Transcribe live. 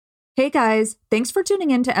Hey guys, thanks for tuning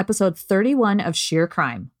in to episode 31 of Sheer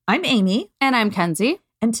Crime. I'm Amy. And I'm Kenzie.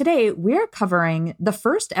 And today we're covering the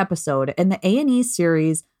first episode in the A&E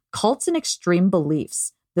series Cults and Extreme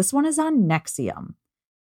Beliefs. This one is on NXIVM.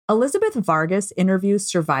 Elizabeth Vargas interviews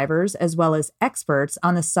survivors as well as experts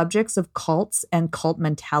on the subjects of cults and cult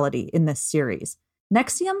mentality in this series.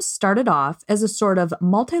 NXIVM started off as a sort of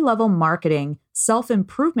multi-level marketing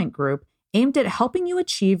self-improvement group aimed at helping you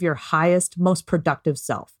achieve your highest, most productive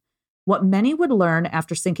self. What many would learn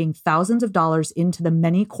after sinking thousands of dollars into the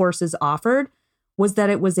many courses offered was that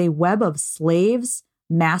it was a web of slaves,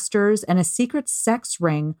 masters, and a secret sex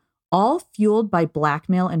ring, all fueled by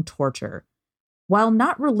blackmail and torture. While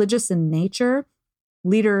not religious in nature,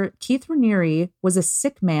 leader Keith Raniere was a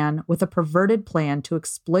sick man with a perverted plan to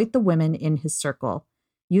exploit the women in his circle,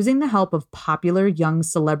 using the help of popular young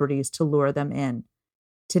celebrities to lure them in.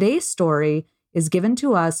 Today's story is given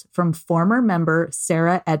to us from former member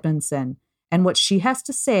Sarah Edmondson, and what she has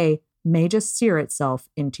to say may just sear itself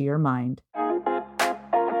into your mind.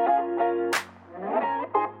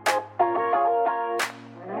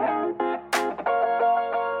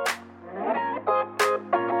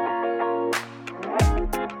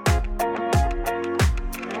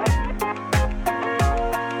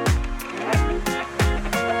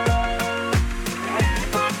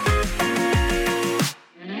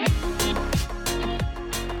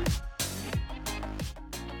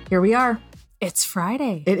 Here we are. It's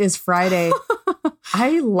Friday. It is Friday.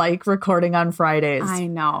 I like recording on Fridays. I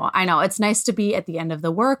know. It's nice to be at the end of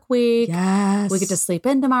the work week. Yes. We get to sleep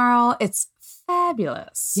in tomorrow. It's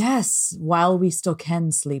fabulous. Yes. While we still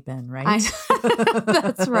can sleep in, right?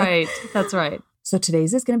 That's right. That's right. So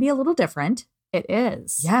today's is going to be a little different. It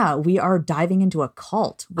is. Yeah. We are diving into a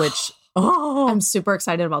cult, which, I'm super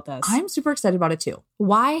excited about this. I'm super excited about it too.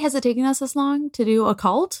 Why has it taken us this long to do a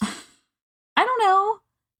cult? I don't know.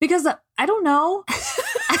 Because I don't know.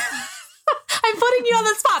 I'm putting you on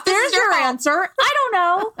the spot. There's your answer. I don't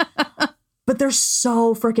know. But they're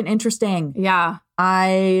so freaking interesting. Yeah.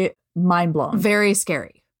 Mind blown. Very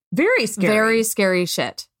scary. Very scary. Very scary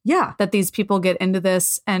shit. Yeah. That these people get into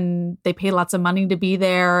this and they pay lots of money to be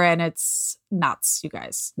there. And it's nuts, you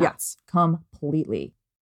guys. Nuts. Yes, completely.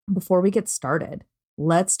 Before we get started,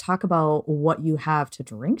 let's talk about what you have to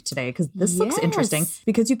drink today, because this looks interesting,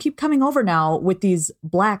 because you keep coming over now with these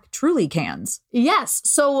black Truly cans. Yes.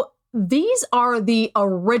 So these are the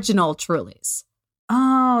original Trulies.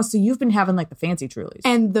 Oh, so you've been having like the fancy Trulies.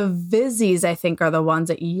 And the Vizzies, I think, are the ones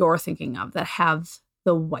that you're thinking of that have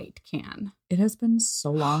the white can. It has been so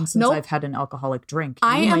long since I've had an alcoholic drink.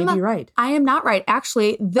 You might be right. I am not right.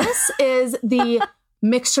 Actually, this is the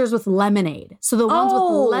mixtures with lemonade. So the ones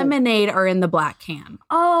with lemonade are in the black can.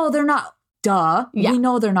 Oh, they're not. Duh. Yeah. We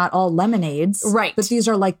know they're not all lemonades. Right. But these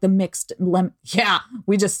are like the mixed Yeah,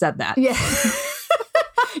 we just said that. Yeah.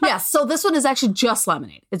 Yeah. So this one is actually just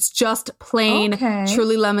lemonade. It's just plain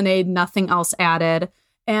Truly lemonade, nothing else added.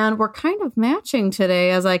 And we're kind of matching today,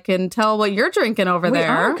 as I can tell what you're drinking over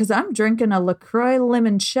there. Because I'm drinking a LaCroix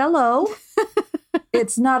Limoncello.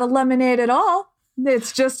 It's not a lemonade at all.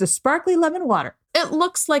 It's just a sparkly lemon water. It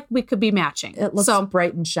looks like we could be matching. It looks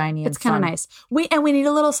bright and shiny and it's kind of nice. We need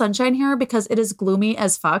a little sunshine here because it is gloomy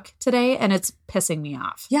as fuck today and it's pissing me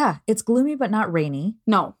off. Yeah, it's gloomy but not rainy.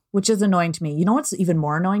 No. Which is annoying to me. You know what's even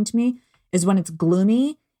more annoying to me is when it's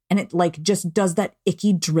gloomy and it like just does that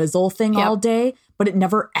icky drizzle thing all day, but it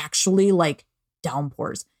never actually like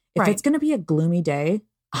downpours. If it's going to be a gloomy day,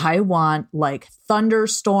 I want like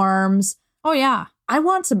thunderstorms. Oh, yeah. I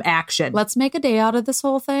want some action. Let's make a day out of this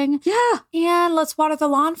whole thing. Yeah. And let's water the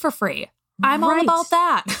lawn for free. I'm all about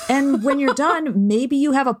that. And when you're done, maybe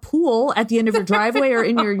you have a pool at the end of your driveway or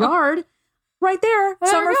in your yard. Right there.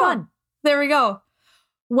 Summer fun. There we go.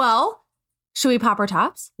 Well, should we pop our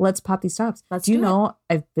tops? Let's pop these tops. Do you know,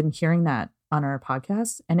 I've been hearing that on our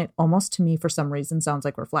podcast, and it almost to me, for some reason, sounds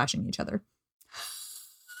like we're flashing each other.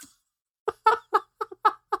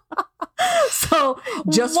 So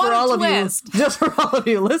just for all of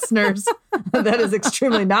you listeners, that is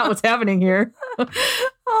extremely not what's happening here.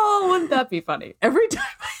 Oh, wouldn't that be funny? Every time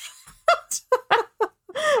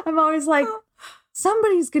I'm always like,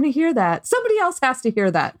 somebody's going to hear that. Somebody else has to hear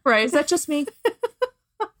that. Right. Is that just me?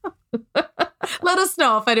 Let us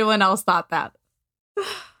know if anyone else thought that.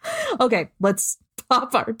 Okay, let's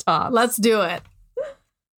pop our tops. Let's do it.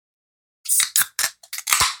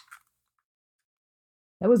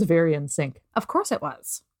 That was very in sync. Of course it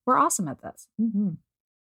was. We're awesome at this.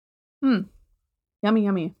 Mm-hmm. Yummy,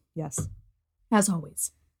 yummy. Yes. As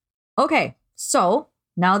always. Okay, so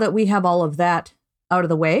now that we have all of that out of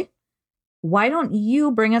the way, why don't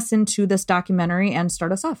you bring us into this documentary and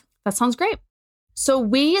start us off? That sounds great. So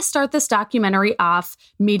we start this documentary off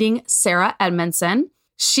meeting Sarah Edmondson.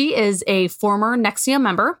 She is a former NXIVM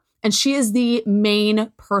member, and she is the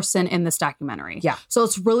main person in this documentary. Yeah. So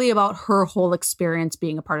it's really about her whole experience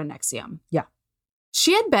being a part of NXIVM. Yeah.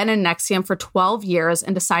 She had been in NXIVM for 12 years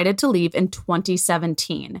and decided to leave in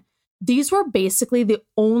 2017. These were basically the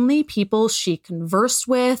only people she conversed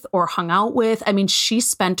with or hung out with. I mean, she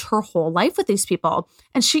spent her whole life with these people.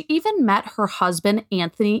 And she even met her husband,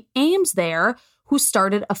 Anthony Ames, there, who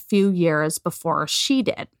started a few years before she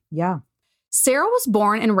did. Yeah. Sarah was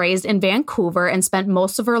born and raised in Vancouver and spent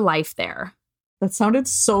most of her life there. That sounded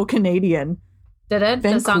so Canadian. Did it?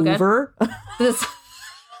 Vancouver? This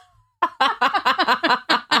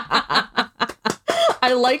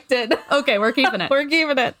I liked it. Okay, we're keeping it. We're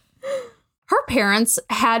keeping it. Her parents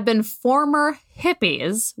had been former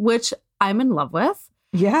hippies, which I'm in love with.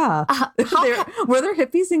 Yeah. Were there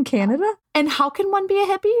hippies in Canada? And how can one be a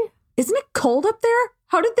hippie? Isn't it cold up there?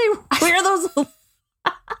 How did they wear those?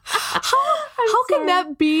 How can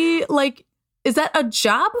that be? Like, is that a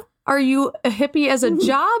job? Are you a hippie as a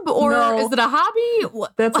job, or is it a hobby?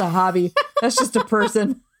 That's a hobby. That's just a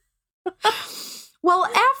person. Well,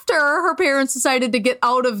 after her parents decided to get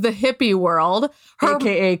out of the hippie world,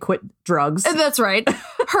 AKA quit drugs. That's right.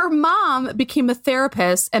 Her mom became a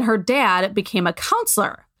therapist and her dad became a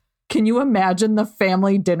counselor. Can you imagine the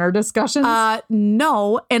family dinner discussions?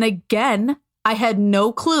 No. And again, I had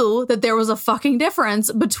no clue that there was a fucking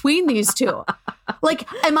difference between these two.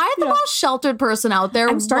 Like, am I the most sheltered person out there?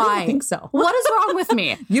 I'm starting to think so. What is wrong with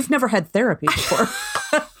me? You've never had therapy before.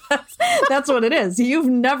 That's what it is. You've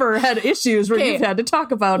never had issues where you've had to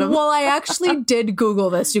talk about them. Well, I actually did Google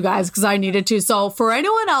this, you guys, because I needed to. So for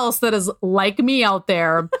anyone else that is like me out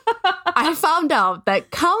there, I found out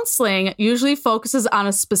that counseling usually focuses on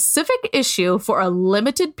a specific issue for a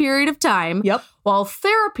limited period of time. Yep. While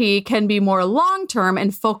therapy can be more long-term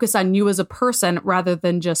and focus on you as a person rather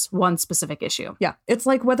than just one specific issue. Yeah. It's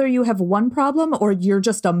like whether you have one problem or you're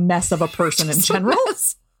just a mess of a person in general.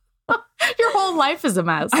 Your whole life is a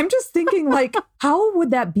mess. I'm just thinking, like, how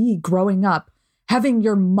would that be growing up, having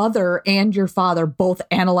your mother and your father both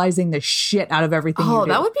analyzing the shit out of everything you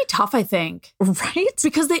do? That would be tough, I think. Right?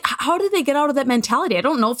 Because how did they get out of that mentality? I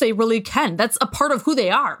don't know if they really can. That's a part of who they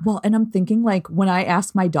are. Well, and I'm thinking, like, when I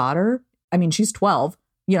ask my daughter, I mean, she's 12,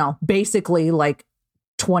 basically like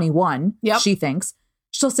 21, she thinks.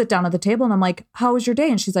 She'll sit down at the table and I'm like, how was your day?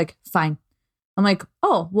 And she's like, fine. I'm like,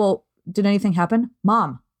 oh, well, did anything happen?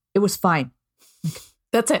 Mom, it was fine.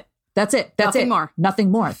 That's it. Nothing more.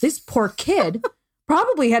 Nothing more. This poor kid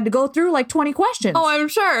probably had to go through like 20 questions. Oh, I'm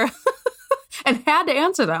sure. And had to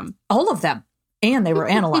answer them. All of them. And they were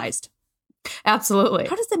analyzed. Absolutely.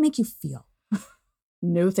 How does that make you feel?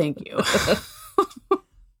 No, thank you.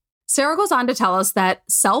 Sarah goes on to tell us that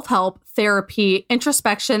self-help, therapy,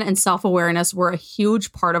 introspection, and self-awareness were a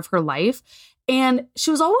huge part of her life. And she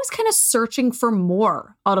was always kind of searching for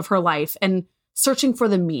more out of her life and searching for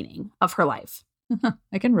the meaning of her life.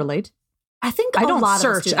 I can relate. I think I don't lot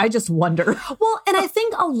search. Of us do that. I just wonder. Well, and I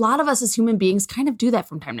think a lot of us as human beings kind of do that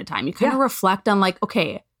from time to time. You kind of reflect on like,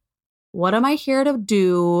 okay, what am I here to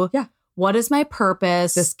do? Yeah. What is my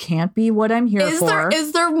purpose? This can't be what I'm here for.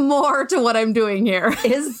 Is there more to what I'm doing here?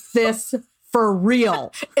 Is this for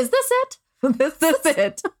real? Is this it? This is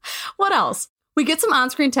it. What else? We get some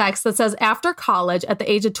on-screen text that says, after college, at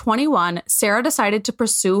the age of 21, Sarah decided to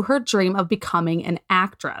pursue her dream of becoming an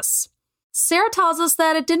actress. Sarah tells us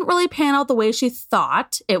that it didn't really pan out the way she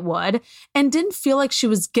thought it would and didn't feel like she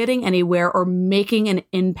was getting anywhere or making an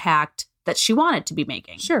impact that she wanted to be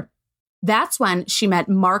making. Sure. That's when she met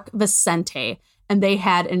Mark Vicente, and they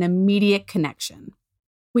had an immediate connection.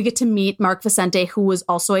 We get to meet Mark Vicente, who was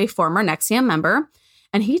also a former NXIVM member,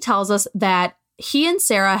 and he tells us that he and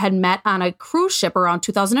Sarah had met on a cruise ship around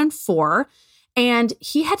 2004, and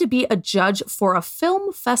he had to be a judge for a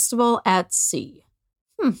film festival at sea.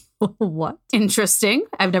 What? Interesting.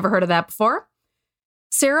 I've never heard of that before.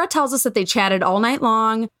 Sarah tells us that they chatted all night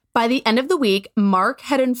long. By the end of the week, Mark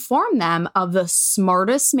had informed them of the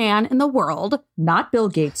smartest man in the world. Not Bill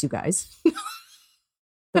Gates, you guys.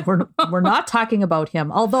 We're not talking about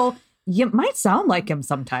him, although you might sound like him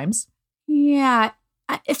sometimes. Yeah.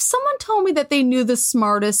 If someone told me that they knew the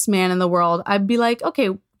smartest man in the world, I'd be like, okay,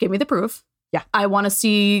 give me the proof. Yeah. I want to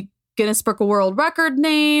see Guinness Book of World Record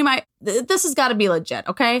name. This has got to be legit,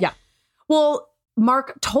 okay? Yeah. Well,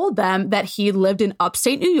 Mark told them that he lived in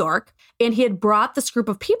upstate New York and he had brought this group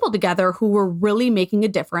of people together who were really making a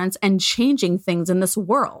difference and changing things in this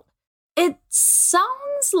world. It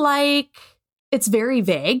sounds like it's very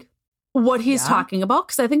vague what he's talking about,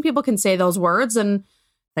 because I think people can say those words and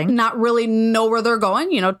think. Not really know where they're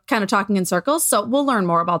going, kind of talking in circles. So we'll learn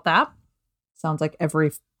more about that. Sounds like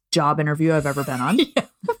every job interview I've ever been on.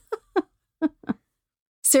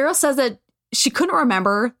 Sarah says that she couldn't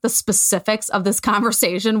remember the specifics of this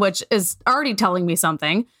conversation, which is already telling me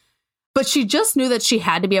something. But she just knew that she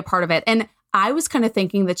had to be a part of it. And I was kind of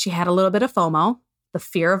thinking that she had a little bit of FOMO, the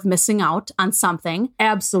fear of missing out on something.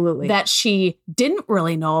 Absolutely. That she didn't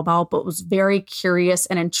really know about, but was very curious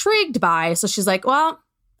and intrigued by. So she's like, well,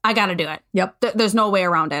 I got to do it. Yep. There's no way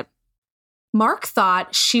around it. Mark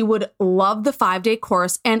thought she would love the 5-day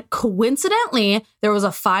course. And coincidentally, there was a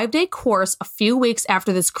 5-day course a few weeks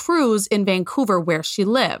after this cruise in Vancouver where she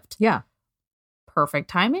lived. Yeah. Perfect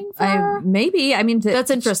timing for her? Maybe. I mean,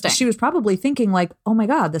 that's interesting. She was probably thinking like, oh my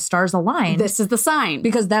God, the stars aligned. This is the sign.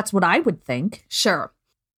 Because that's what I would think. Sure.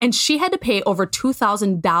 And she had to pay over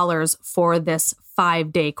 $2,000 for this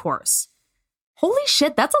 5-day course. Holy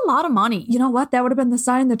shit, that's a lot of money. You know what? That would have been the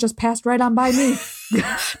sign that just passed right on by me.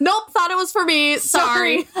 Nope, thought it was for me.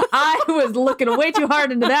 Sorry. I was looking way too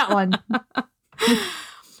hard into that one.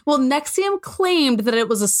 Well, NXIVM claimed that it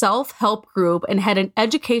was a self-help group and had an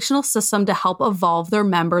educational system to help evolve their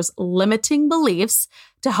members' limiting beliefs,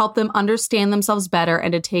 to help them understand themselves better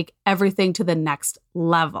and to take everything to the next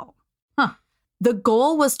level. The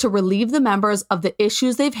goal was to relieve the members of the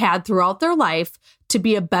issues they've had throughout their life to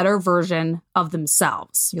be a better version of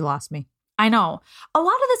themselves. You lost me. I know. A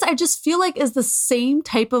lot of this I just feel like is the same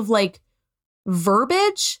type of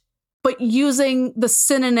verbiage, but using the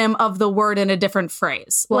synonym of the word in a different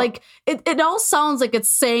phrase. Well, it all sounds like it's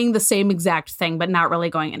saying the same exact thing, but not really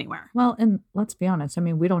going anywhere. Well, and let's be honest. I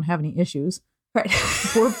mean, we don't have any issues. Right.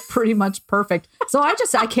 We're pretty much perfect. So I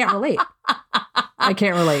can't relate. I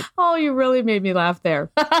can't relate. Oh, you really made me laugh there.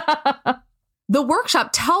 The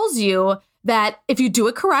workshop tells you that if you do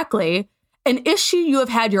it correctly, an issue you have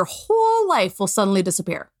had your whole life will suddenly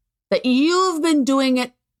disappear. That you've been doing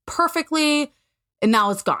it perfectly and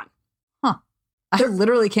now it's gone. Huh. I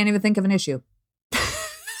literally can't even think of an issue.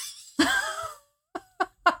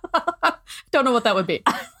 Don't know what that would be.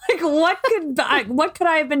 What could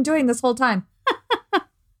I have been doing this whole time?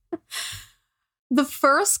 The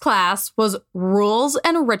first class was rules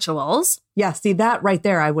and rituals. Yeah, see that right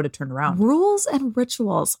there, I would have turned around. Rules and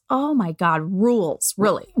rituals. Oh my God, rules,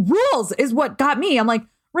 really. Rules is what got me. I'm like,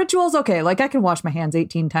 rituals, okay, I can wash my hands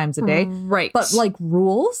 18 times a day. Right. But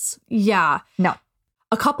rules? Yeah. No.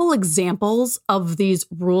 A couple examples of these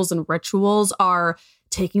rules and rituals are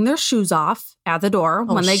taking their shoes off at the door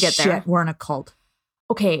when they get there. We're in a cult.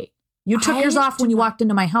 Okay. You took yours off when you walked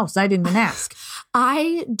into my house. I didn't even ask.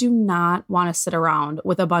 I do not want to sit around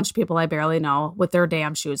with a bunch of people I barely know with their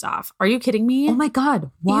damn shoes off. Are you kidding me? Oh my God.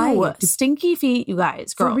 Why? Ew, stinky feet, you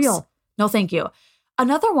guys. Gross. For real. No, thank you.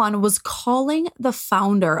 Another one was calling the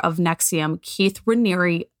founder of NXIVM, Keith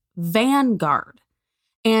Raniere, Vanguard.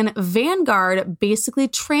 And Vanguard basically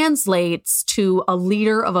translates to a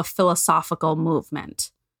leader of a philosophical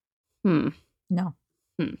movement. No.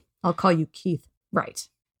 I'll call you Keith. Right.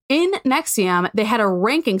 In NXIVM, they had a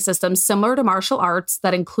ranking system similar to martial arts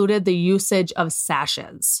that included the usage of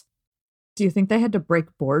sashes. Do you think they had to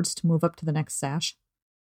break boards to move up to the next sash?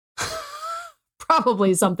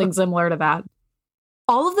 Probably something similar to that.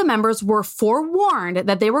 All of the members were forewarned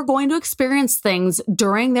that they were going to experience things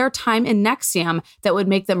during their time in NXIVM that would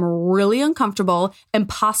make them really uncomfortable and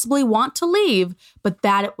possibly want to leave, but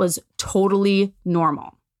that it was totally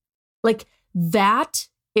normal. That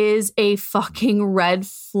is a fucking red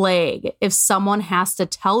flag if someone has to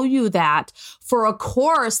tell you that for a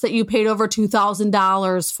course that you paid over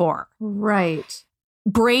 $2,000 for. Right.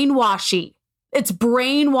 Brainwashy. It's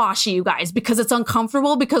brainwashy, you guys, because it's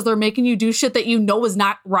uncomfortable because they're making you do shit that you know is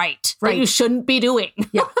not right. That you shouldn't be doing.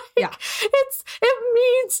 Yeah. Yeah. It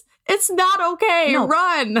means it's not okay. No,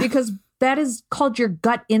 run. Because that is called your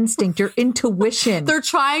gut instinct, your intuition. They're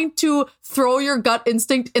trying to throw your gut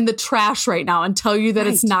instinct in the trash right now and tell you that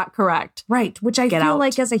it's not correct. Right. Which I feel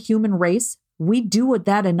like as a human race, we do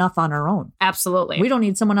that enough on our own. Absolutely. We don't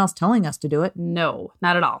need someone else telling us to do it. No,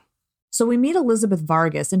 not at all. So we meet Elizabeth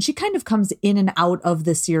Vargas, and she kind of comes in and out of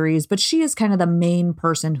the series, but she is kind of the main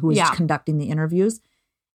person who is conducting the interviews.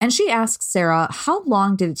 And she asks Sarah, how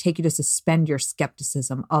long did it take you to suspend your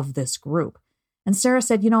skepticism of this group? And Sarah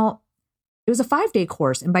said, it was a 5-day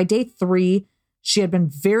course. And by day 3, she had been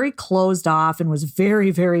very closed off and was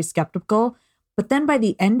very, very skeptical. But then by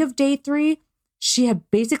the end of day 3, she had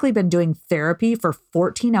basically been doing therapy for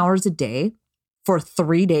 14 hours a day for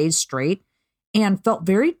 3 days straight and felt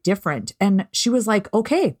very different. And she was like,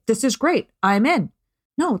 okay, this is great. I'm in.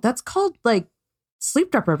 No, that's called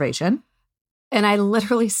sleep deprivation. And I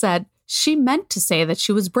literally said, she meant to say that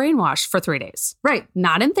she was brainwashed for 3 days. Right.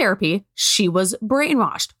 Not in therapy. She was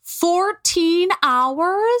brainwashed. 14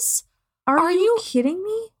 hours? Are you kidding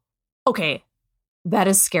me? Okay. That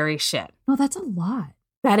is scary shit. No, that's a lot.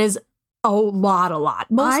 That is a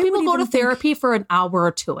lot. Most people go to therapy for an hour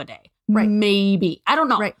or two a day. Right. Maybe. I don't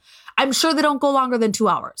know. Right. I'm sure they don't go longer than 2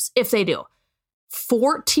 hours, if they do.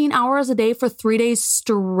 14 hours a day for 3 days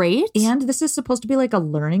straight? And this is supposed to be like a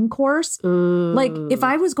learning course. Ooh. Like if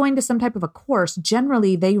I was going to some type of a course,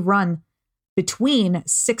 generally they run between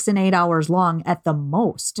 6 and 8 hours long at the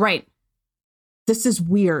most. Right. This is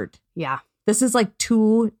weird. Yeah. This is like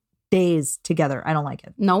 2 days together. I don't like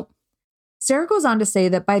it. Nope. Sarah goes on to say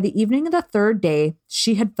that by the evening of the third day,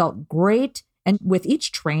 she had felt great. And with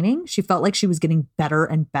each training, she felt like she was getting better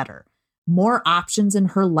and better. More options in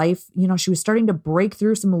her life. You know, she was starting to break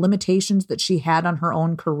through some limitations that she had on her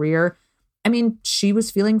own career. I mean, she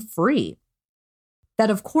was feeling free.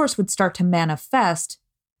 That, of course, would start to manifest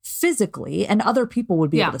physically, and other people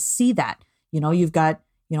would be able to see that. You know, you've got,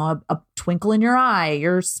 you know, a twinkle in your eye.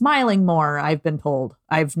 You're smiling more, I've been told.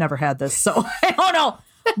 I've never had this, so I don't know.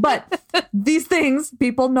 But these things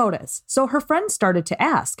people notice. So her friends started to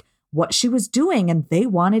ask what she was doing, and they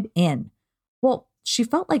wanted in. Well, she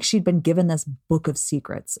felt like she'd been given this book of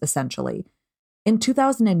secrets, essentially. In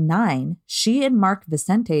 2009, she and Mark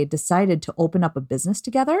Vicente decided to open up a business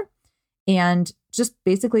together and just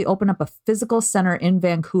basically open up a physical center in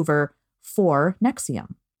Vancouver for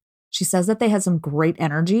NXIVM. She says that they had some great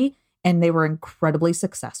energy and they were incredibly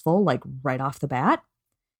successful, like right off the bat.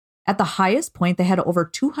 At the highest point, they had over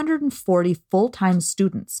 240 full-time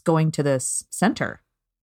students going to this center.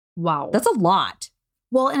 Wow. That's a lot.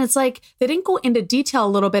 Well, and it's like they didn't go into detail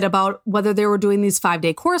a little bit about whether they were doing these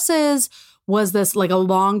 5-day courses. Was this like a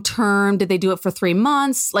long term? Did they do it for 3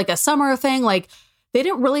 months? Like a summer thing? Like they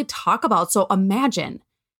didn't really talk about. So imagine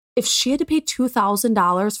if she had to pay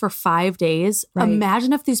 $2,000 for 5 days. Right.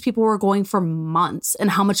 Imagine if these people were going for months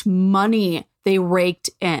and how much money they raked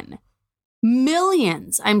in.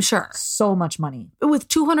 Millions, I'm sure. So much money. With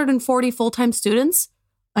 240 full-time students,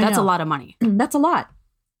 that's a lot of money. That's a lot.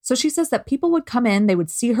 So she says that people would come in, they would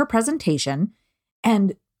see her presentation,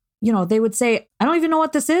 and, you know, they would say, I don't even know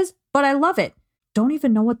what this is, but I love it. Don't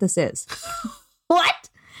even know what this is. What?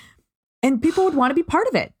 And people would want to be part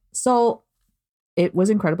of it. So it was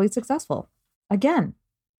incredibly successful. Again,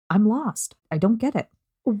 I'm lost. I don't get it.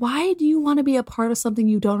 Why do you want to be a part of something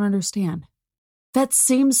you don't understand? That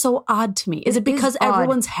seems so odd to me. Is it because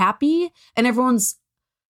everyone's happy and everyone's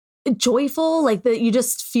joyful? Like that you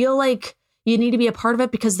just feel like you need to be a part of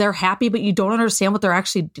it because they're happy, but you don't understand what they're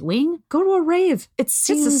actually doing? Go to a rave. It's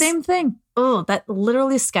the same thing. Oh, that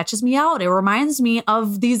literally sketches me out. It reminds me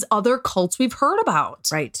of these other cults we've heard about.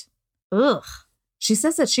 Right. Ugh. She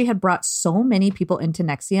says that she had brought so many people into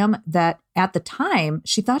NXIVM that at the time,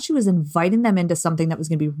 she thought she was inviting them into something that was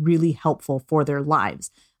going to be really helpful for their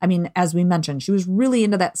lives. I mean, as we mentioned, she was really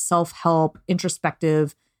into that self-help,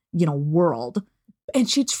 introspective, you know, world. And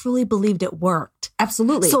she truly believed it worked.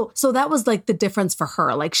 Absolutely. So that was like the difference for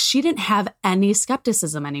her. Like she didn't have any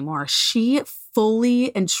skepticism anymore. She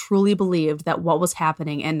fully and truly believed that what was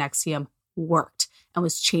happening in NXIVM worked and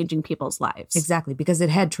was changing people's lives. Exactly, because it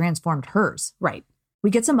had transformed hers. Right. We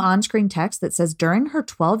get some on-screen text that says during her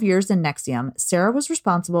 12 years in NXIVM, Sarah was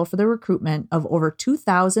responsible for the recruitment of over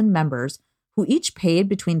 2,000 members who each paid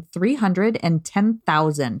between $300 and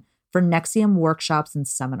 $10,000 for NXIVM workshops and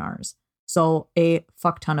seminars. So a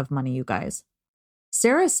fuck ton of money, you guys.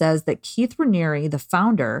 Sarah says that Keith Raniere, the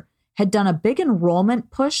founder, had done a big enrollment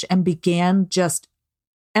push and began just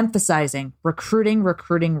emphasizing recruiting.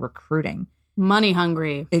 Money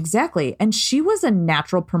hungry. Exactly. And she was a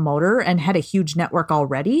natural promoter and had a huge network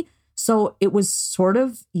already. So it was sort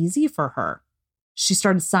of easy for her. She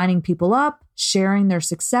started signing people up, sharing their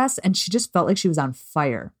success, and she just felt like she was on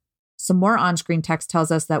fire. Some more on-screen text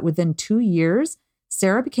tells us that within 2 years,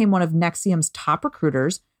 Sarah became one of NXIVM's top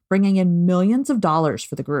recruiters, bringing in millions of dollars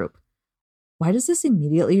for the group. Why does this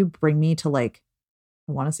immediately bring me to I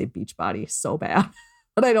want to say Beachbody so bad,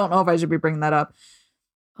 but I don't know if I should be bringing that up.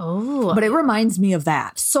 Oh. But it reminds me of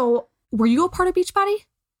that. So were you a part of Beachbody?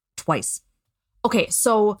 Twice. Okay,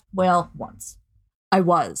 so... Well, once. I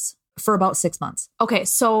was for about 6 months. Okay,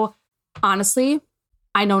 so honestly,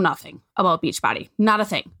 I know nothing about Beachbody. Not a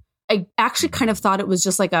thing. I actually kind of thought it was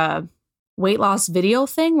just like a weight loss video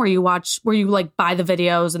thing where you buy the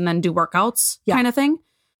videos and then do workouts kind of thing.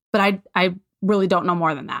 But I really don't know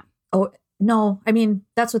more than that. Oh, no. I mean,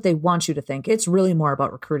 that's what they want you to think. It's really more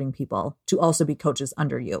about recruiting people to also be coaches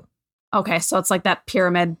under you. Okay. So it's like that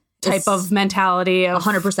pyramid type of mentality of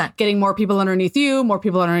 100%. Getting more people underneath you, more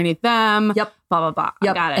people underneath them. Yep. Blah, blah, blah.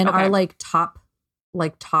 Yep. I got it. And okay.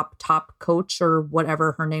 our top coach or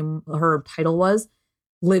whatever her title was,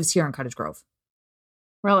 lives here in Cottage Grove.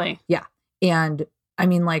 Really? Yeah. And I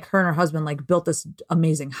mean, like, her and her husband like built this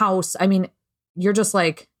amazing house. I mean, you're just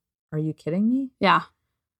like, are you kidding me? Yeah.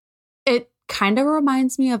 It kind of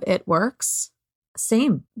reminds me of It Works.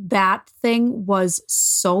 Same. That thing was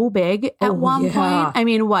so big at one point. I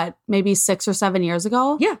mean, what, maybe 6 or 7 years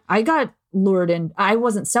ago? Yeah. I got lured in. I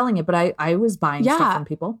wasn't selling it, but I was buying stuff from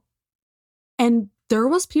people. And there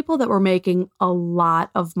was people that were making a lot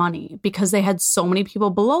of money because they had so many people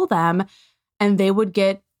below them, and they would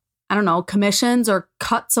get, I don't know, commissions or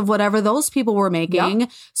cuts of whatever those people were making. Yep.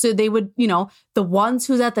 So they would, the ones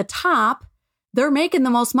who's at the top, they're making the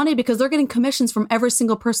most money because they're getting commissions from every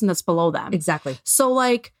single person that's below them. Exactly. So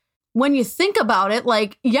like, when you think about it,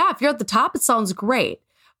 like, yeah, if you're at the top, it sounds great.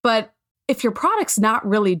 But if your product's not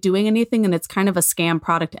really doing anything and it's kind of a scam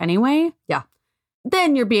product anyway,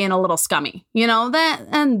 then you're being a little scummy,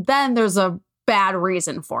 and then there's a bad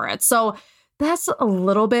reason for it. So that's a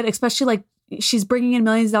little bit, especially like, she's bringing in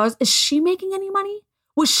millions of dollars. Is she making any money?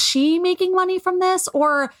 Was she making money from this?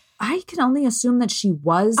 Or I can only assume that she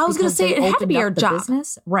was. I was going to say it had to be her job.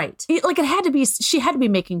 Business. Right. Like it had to be, she had to be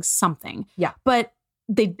making something. Yeah. But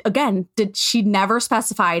she never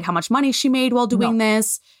specified how much money she made while doing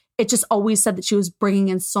this. It just always said that she was bringing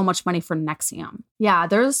in so much money for NXIVM. Yeah,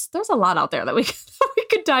 there's a lot out there that we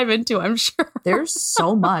could dive into, I'm sure. There's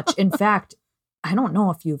so much. In fact, I don't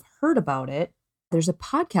know if you've heard about it. There's a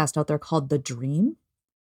podcast out there called The Dream,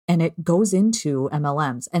 and it goes into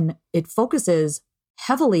MLMs, and it focuses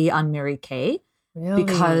heavily on Mary Kay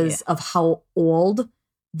because of how old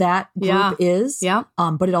that group is. Yeah.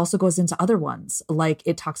 But it also goes into other ones. Like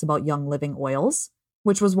it talks about Young Living Oils,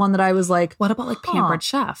 which was one that I was like, what about like Pampered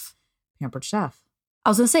Chef? Pampered Chef. I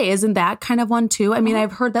was going to say, isn't that kind of one too? I mean,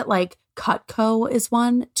 I've heard that like Cutco is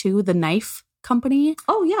one too, the knife company.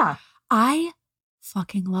 Oh, yeah. I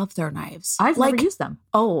fucking love their knives. I've never used them.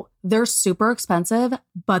 Oh, they're super expensive,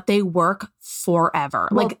 but they work forever.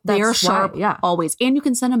 Well, like they are sharp always. And you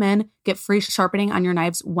can send them in, get free sharpening on your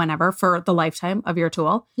knives whenever for the lifetime of your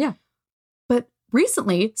tool. Yeah. But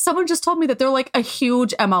recently, someone just told me that they're like a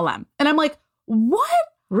huge MLM. And I'm like, what?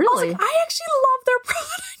 Really? I was like, I actually love their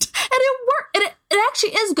product. And it worked. And it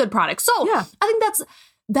actually is a good product. So I think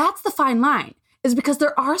that's the fine line. Is because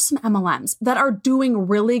there are some MLMs that are doing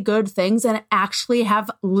really good things and actually have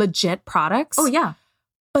legit products. Oh, yeah.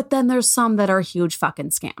 But then there's some that are huge fucking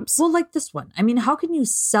scams. Well, like this one. I mean, how can you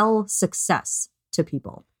sell success to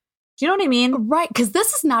people? Do you know what I mean? Right. Because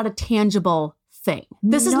this is not a tangible thing.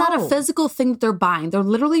 This is not a physical thing that they're buying. They're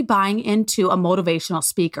literally buying into a motivational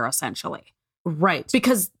speaker, essentially. Right.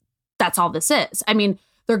 Because that's all this is. I mean,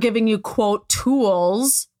 they're giving you, quote,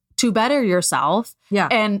 tools to better yourself. Yeah.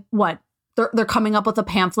 And what? They're coming up with a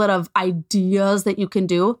pamphlet of ideas that you can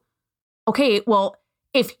do. Okay, well,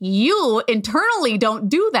 if you internally don't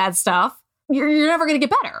do that stuff, you're never going to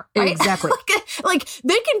get better. Right? Exactly. like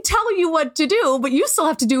they can tell you what to do, but you still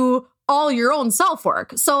have to do all your own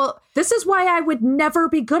self-work. So this is why I would never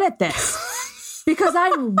be good at this. Because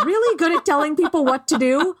I'm really good at telling people what to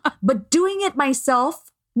do, but doing it myself,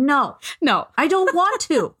 no. I don't want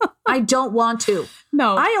to.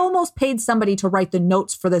 No. I almost paid somebody to write the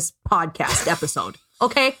notes for this podcast episode.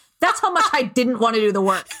 Okay? That's how much I didn't want to do the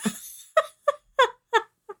work.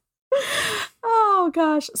 Oh,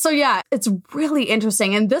 gosh. So, yeah, it's really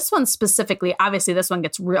interesting. And this one specifically, obviously, this one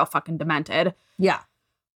gets real fucking demented. Yeah.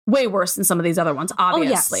 Way worse than some of these other ones,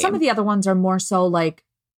 obviously. Oh, yeah. Some of the other ones are more so like,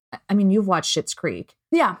 I mean, you've watched Schitt's Creek.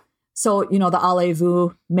 Yeah. So, the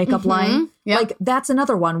Allez-vous makeup line, like that's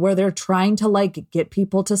another one where they're trying to like get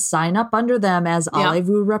people to sign up under them as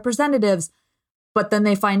Allez-vous representatives. But then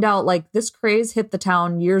they find out like this craze hit the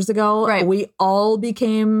town years ago. Right. We all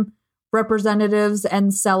became representatives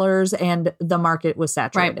and sellers and the market was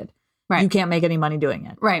saturated. Right. You can't make any money doing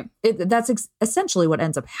it. Right. That's essentially what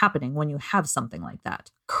ends up happening when you have something like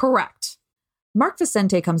that. Correct. Mark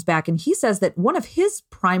Vicente comes back and he says that one of his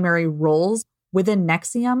primary roles within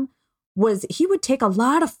NXIVM was he would take a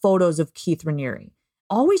lot of photos of Keith Raniere,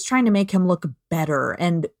 always trying to make him look better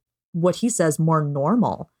and what he says more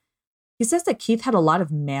normal. He says that Keith had a lot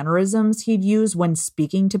of mannerisms he'd use when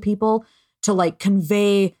speaking to people to like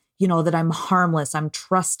convey, that I'm harmless, I'm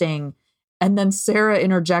trusting. And then Sarah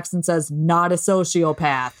interjects and says, not a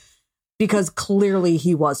sociopath, because clearly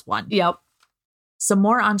he was one. Yep. Some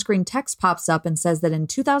more on-screen text pops up and says that in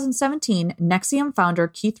 2017, NXIVM founder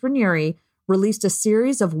Keith Raniere released a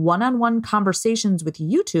series of one-on-one conversations with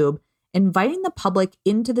YouTube, inviting the public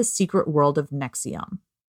into the secret world of NXIVM.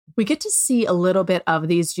 we get to see a little bit of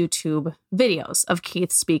these YouTube videos of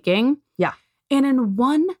Keith speaking. Yeah. And in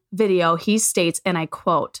one video, he states, and I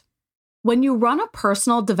quote, "When you run a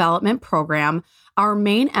personal development program, our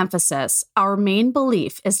main emphasis, our main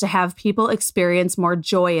belief is to have people experience more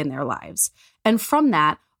joy in their lives. And from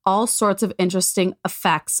that, all sorts of interesting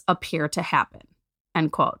effects appear to happen."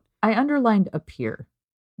 End quote. I underlined appear.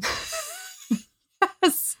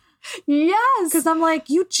 Yes. Yes. Because I'm like,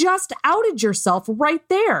 you just outed yourself right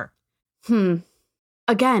there.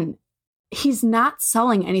 Again, he's not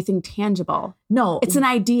selling anything tangible. No. It's an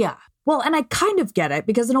idea. Well, and I kind of get it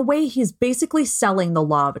because in a way, he's basically selling the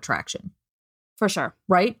law of attraction. For sure.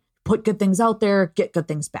 Right? Put good things out there, get good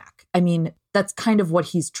things back. I mean, that's kind of what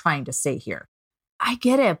he's trying to say here. I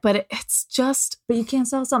get it, but it's just... But you can't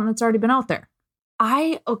sell something that's already been out there.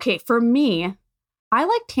 For me, I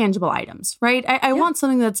like tangible items, right? I want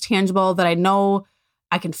something that's tangible that I know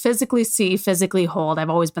I can physically see, physically hold. I've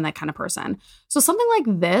always been that kind of person. So something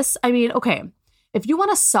like this, I mean, okay, if you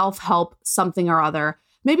want to self-help something or other,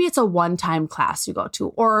 maybe it's a one-time class you go to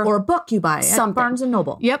or a book you buy at Barnes &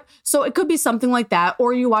 Noble. Yep. So it could be something like that,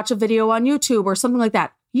 or you watch a video on YouTube or something like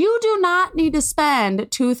that. You do not need to spend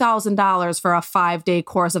 $2,000 for a 5-day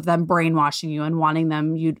course of them brainwashing you and wanting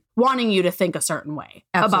you to think a certain way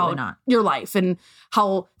about your life and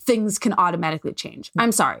how things can automatically change.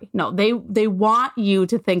 I'm sorry. No, they want you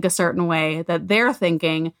to think a certain way that they're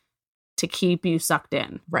thinking to keep you sucked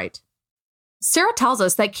in. Right. Sarah tells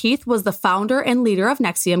us that Keith was the founder and leader of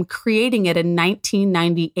NXIVM, creating it in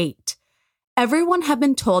 1998. Everyone had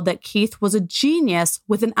been told that Keith was a genius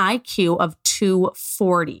with an IQ of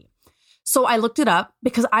 240. So I looked it up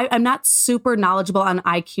because I'm not super knowledgeable on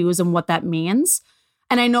IQs and what that means.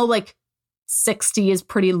 And I know like 60 is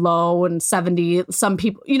pretty low and 70, some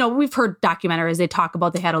people, we've heard documentaries, they talk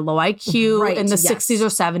about they had a low IQ in the 60s or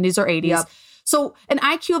 70s or 80s. Yep. So an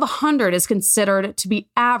IQ of 100 is considered to be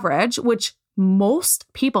average, which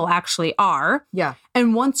most people actually are. Yeah.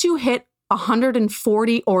 And once you hit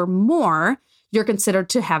 140 or more, you're considered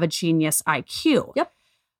to have a genius IQ. Yep.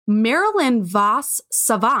 Marilyn Vos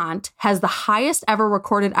Savant has the highest ever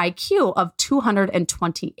recorded IQ of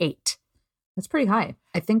 228. That's pretty high.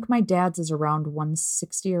 I think my dad's is around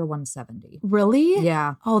 160 or 170. Really?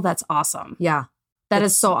 Yeah. Oh, that's awesome. Yeah. That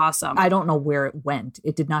is so awesome. I don't know where it went.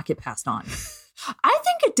 It did not get passed on. I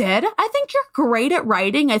think it did. I think you're great at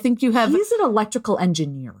writing. I think you have... He's an electrical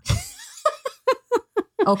engineer.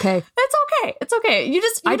 Okay. It's okay.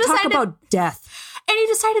 I talk about death. And you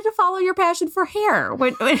decided to follow your passion for hair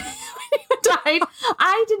when you died.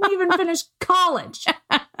 I didn't even finish college.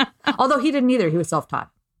 Although he didn't either. He was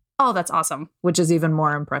self-taught. Oh, that's awesome. Which is even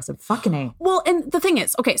more impressive. Fucking A. Well, and the thing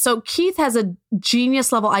is, okay, so Keith has a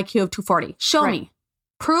genius level IQ of 240. Show me.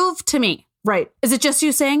 Prove to me. Right. Is it just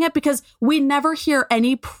you saying it? Because we never hear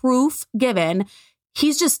any proof given.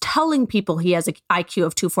 He's just telling people he has an IQ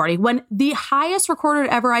of 240 when the highest recorded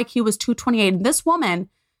ever IQ was 228. And this woman,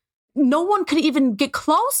 no one could even get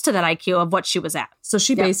close to that IQ of what she was at. So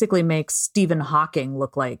she basically makes Stephen Hawking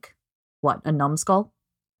look like, what, a numbskull?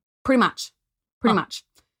 Pretty much.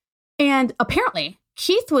 And apparently,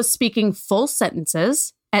 Keith was speaking full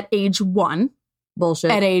sentences at age 1. Bullshit.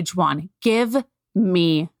 At age 1. Give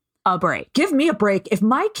me a break. Give me a break. If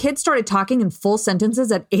my kids started talking in full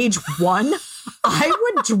sentences at age 1, I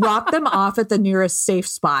would drop them off at the nearest safe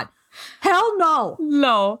spot. Hell no.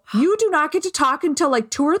 No. You do not get to talk until like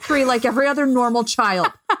 2 or 3 like every other normal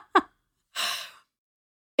child.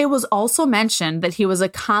 It was also mentioned that he was a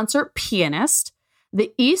concert pianist,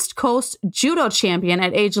 the East Coast judo champion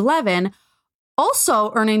at age 11,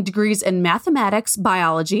 also earning degrees in mathematics,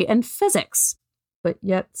 biology, and physics. But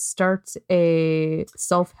yet starts a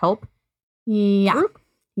self-help group?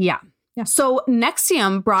 Yeah. So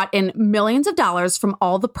NXIVM brought in millions of dollars from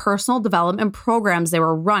all the personal development programs they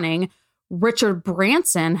were running. Richard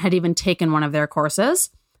Branson had even taken one of their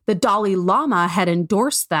courses. The Dalai Lama had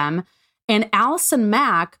endorsed them. And Allison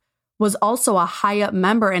Mack was also a high-up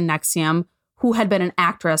member in NXIVM who had been an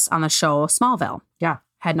actress on the show Smallville. Yeah.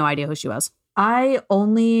 Had no idea who she was. I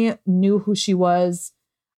only knew who she was.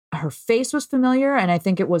 Her face was familiar, and I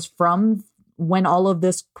think it was from when all of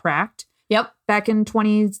this cracked. Yep. Back in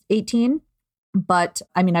 2018. But,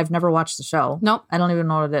 I mean, I've never watched the show. Nope. I don't even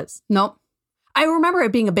know what it is. Nope. I remember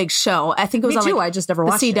it being a big show. I think it was Me on too. like I just never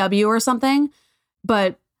watched the CW or something.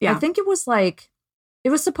 But, yeah. I think it was like, it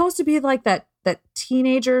was supposed to be like that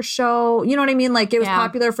teenager show. You know what I mean? Like, it was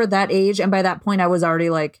popular for that age. And by that point, I was already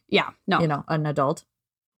like, an adult.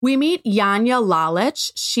 We meet Yanya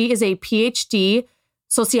Lalich. She is a PhD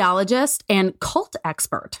sociologist and cult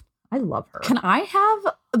expert. I love her. Can I have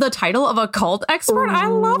the title of a cult expert? I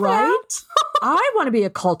love that. I want to be a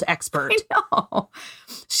cult expert. I know.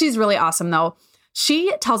 She's really awesome, though.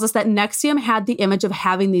 She tells us that NXIVM had the image of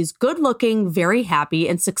having these good-looking, very happy,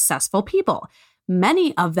 and successful people,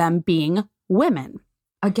 many of them being women.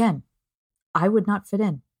 Again, I would not fit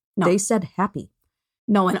in. No. They said happy.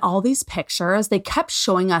 No, in all these pictures, they kept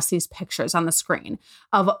showing us these pictures on the screen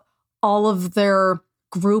of all of their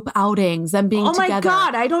group outings, them being together. Oh my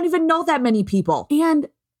God, I don't even know that many people. And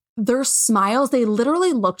their smiles, they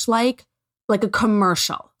literally looked like a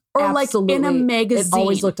commercial. Or Absolutely. Like in a magazine. It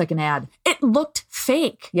always looked like an ad. It looked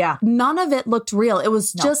fake. Yeah. None of it looked real. It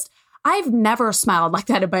was just, I've never smiled like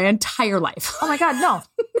that in my entire life. Oh my God, no.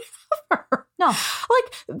 Never. No.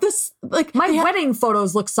 Like this, like my wedding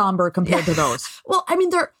photos look somber compared to those. Well, I mean,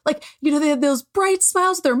 they're like, they have those bright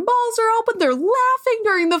smiles, their mouths are open, they're laughing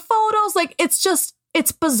during the photos. Like,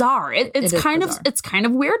 it's bizarre. It's kind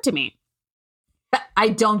of weird to me. I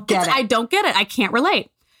don't get it. I don't get it. I can't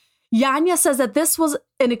relate. Yanya says that this was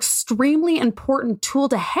an extremely important tool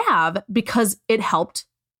to have because it helped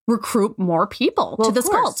recruit more people to this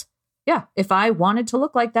cult. Yeah. If I wanted to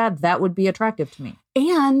look like that, that would be attractive to me.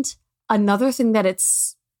 And another thing that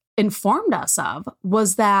it's informed us of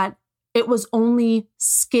was that it was only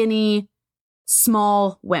skinny,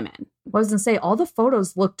 small women. I was going to say, all the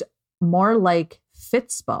photos looked more like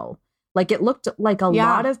Fitspo. Like it looked like a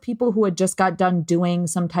lot of people who had just got done doing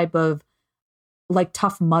some type of like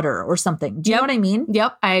Tough Mudder or something. Do you know what I mean?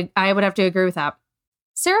 Yep. I would have to agree with that.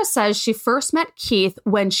 Sarah says she first met Keith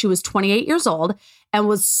when she was 28 years old and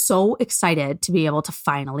was so excited to be able to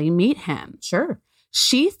finally meet him. Sure.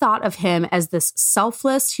 She thought of him as this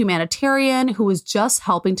selfless humanitarian who was just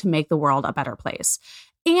helping to make the world a better place.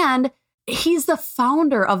 And he's the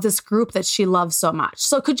founder of this group that she loves so much.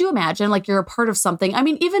 So could you imagine, like, you're a part of something? I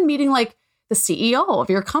mean, even meeting like the CEO of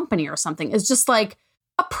your company or something is just like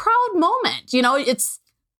a proud moment. You know,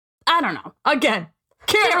 I don't know. Again,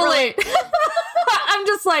 can't relate. I'm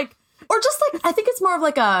just like, or just like, I think it's more of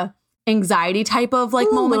like a anxiety type of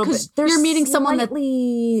like moment because you're meeting someone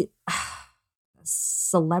that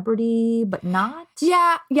celebrity, but not.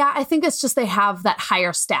 Yeah. I think it's just they have that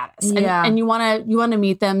higher status, and you want to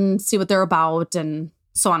meet them, see what they're about, and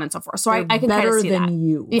so on and so forth. So I can kind of see that. Better than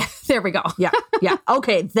you. Yeah, there we go. Yeah.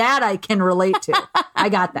 Okay, that I can relate to. I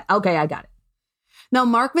got that. Okay, I got it. Now,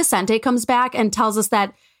 Mark Vicente comes back and tells us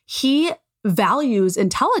that he values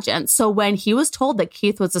intelligence. So when he was told that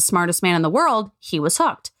Keith was the smartest man in the world, he was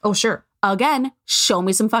hooked. Oh, sure. Again, show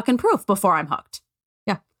me some fucking proof before I'm hooked.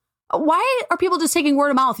 Yeah. Why are people just taking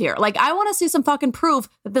word of mouth here? Like, I want to see some fucking proof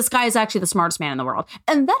that this guy is actually the smartest man in the world.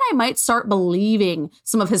 And then I might start believing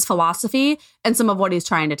some of his philosophy and some of what he's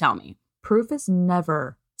trying to tell me. Proof is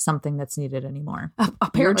never something that's needed anymore.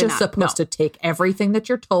 Apparently you're just supposed to take everything that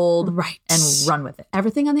you're told and run with it.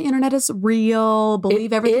 Everything on the internet is real.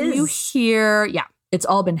 Believe everything you hear. Yeah. It's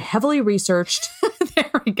all been heavily researched.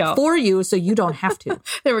 There we go. For you, so you don't have to.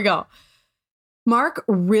 There we go. Mark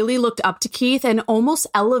really looked up to Keith and almost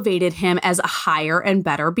elevated him as a higher and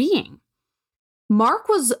better being. Mark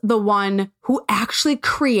was the one who actually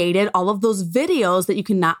created all of those videos that you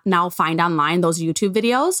can now find online, those YouTube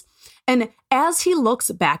videos. And as he looks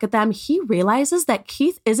back at them, he realizes that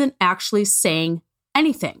Keith isn't actually saying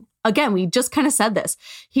anything. Again, we just kind of said this.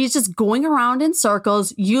 He's just going around in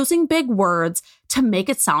circles, using big words to make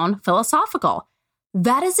it sound philosophical.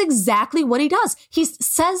 That is exactly what he does. He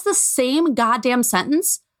says the same goddamn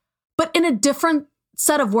sentence, but in a different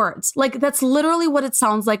set of words. Like, that's literally what it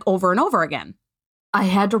sounds like over and over again. I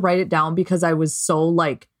had to write it down because I was so,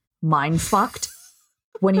 like, mind fucked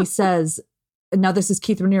when he says, now this is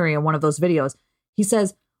Keith Raniere in one of those videos. He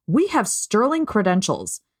says, "We have sterling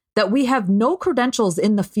credentials, that we have no credentials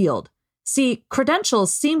in the field. See,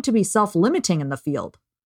 credentials seem to be self-limiting in the field."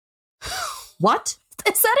 What?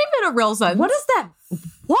 Is that even a real sentence? What is that?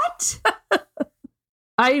 What?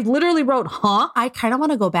 I literally wrote, huh? I kind of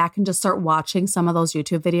want to go back and just start watching some of those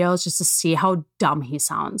YouTube videos just to see how dumb he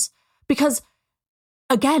sounds. Because,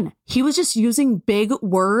 again, he was just using big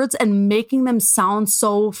words and making them sound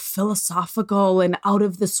so philosophical and out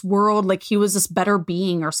of this world, like he was this better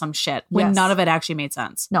being or some shit, when none of it actually made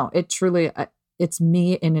sense. No, it truly, it's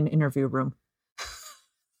me in an interview room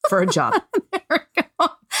for a job. There we go.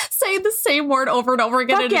 Say the same word over and over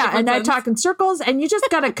again. And I talk in circles, and you just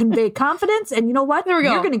got to convey confidence. And you know what? There we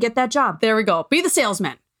go. You're going to get that job. There we go. Be the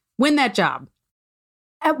salesman. Win that job.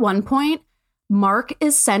 At one point, Mark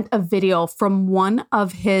is sent a video from one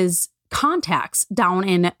of his contacts down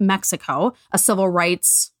in Mexico, a civil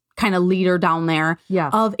rights kind of leader down there,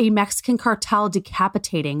 of a Mexican cartel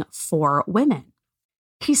decapitating 4 women.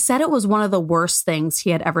 He said it was one of the worst things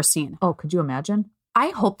he had ever seen. Oh, could you imagine? I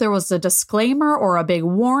hope there was a disclaimer or a big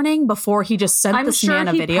warning before he just sent this man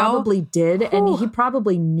a video. I'm sure he probably did. And he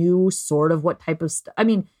probably knew sort of what type of stuff. I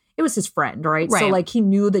mean, it was his friend, right? So like he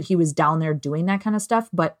knew that he was down there doing that kind of stuff.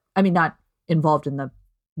 But I mean, not involved in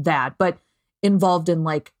that, but involved in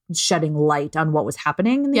like shedding light on what was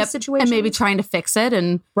happening in these situations. And maybe trying to fix it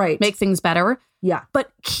and make things better. Yeah.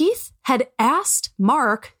 But Keith had asked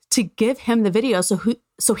Mark to give him the video so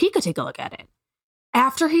he could take a look at it.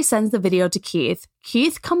 After he sends the video to Keith,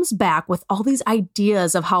 Keith comes back with all these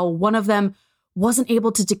ideas of how one of them wasn't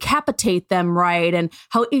able to decapitate them right and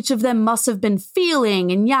how each of them must have been feeling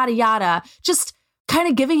and yada, yada. Just kind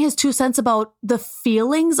of giving his 2 cents about the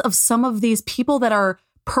feelings of some of these people that are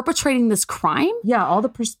perpetrating this crime. Yeah, all the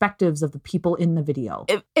perspectives of the people in the video.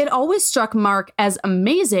 It always struck Mark as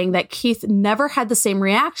amazing that Keith never had the same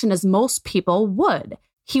reaction as most people would.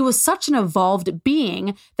 He was such an evolved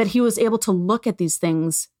being that he was able to look at these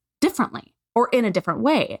things differently or in a different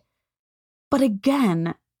way. But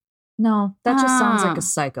again... No, that just sounds like a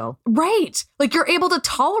psycho. Right. Like you're able to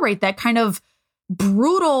tolerate that kind of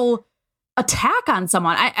brutal attack on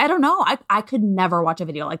someone. I don't know. I could never watch a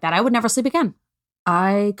video like that. I would never sleep again.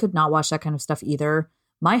 I could not watch that kind of stuff either.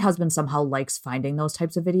 My husband somehow likes finding those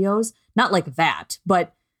types of videos. Not like that,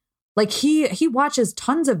 but like he watches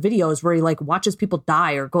tons of videos where he like watches people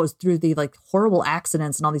die or goes through the like horrible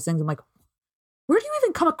accidents and all these things. I'm like, where do you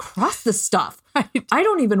even come across this stuff? Right. I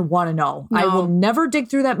don't even want to know. No. I will never dig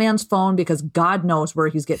through that man's phone because God knows where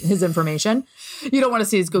he's getting his information. You don't want to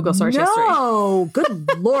see his Google search history. No,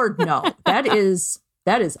 good Lord, no. That is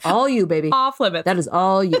all you, baby. Off limits. That is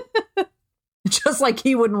all you. Just like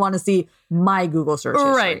he wouldn't want to see my Google search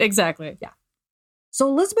history. Right, exactly. Yeah. So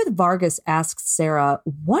Elizabeth Vargas asks Sarah,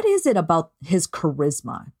 what is it about his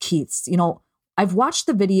charisma, Keith's? You know, I've watched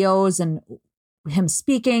the videos and him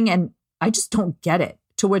speaking and I just don't get it.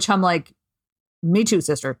 To which I'm like, me too,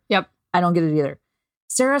 sister. Yep. I don't get it either.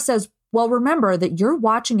 Sarah says, well, remember that you're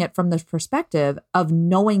watching it from the perspective of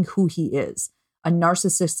knowing who he is, a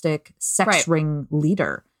narcissistic sex ring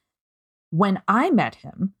leader. When I met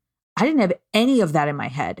him, I didn't have any of that in my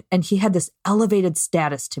head. And he had this elevated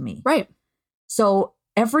status to me. Right. So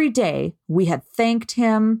every day we had thanked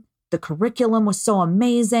him. The curriculum was so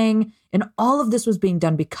amazing. And all of this was being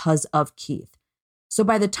done because of Keith. So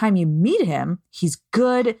by the time you meet him, he's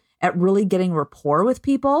good at really getting rapport with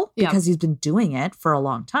people because he's been doing it for a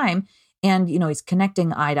long time. And, you know, he's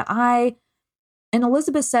connecting eye to eye. And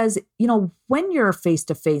Elizabeth says, you know, when you're face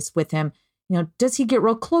to face with him, you know, does he get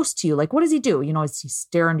real close to you? Like, what does he do? You know, does he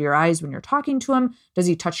stare into your eyes when you're talking to him? Does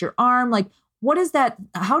he touch your arm? Like, what is that?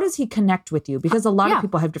 How does he connect with you? Because a lot of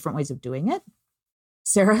people have different ways of doing it.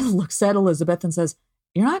 Sarah looks at Elizabeth and says,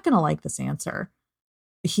 you're not going to like this answer.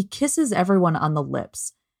 He kisses everyone on the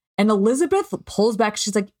lips. And Elizabeth pulls back.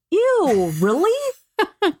 She's like, ew, really?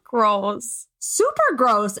 Gross. Super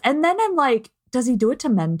gross. And then I'm like, does he do it to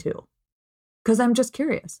men too? Because I'm just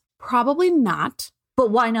curious. Probably not.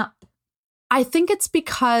 But why not? I think it's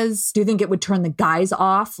because... Do you think it would turn the guys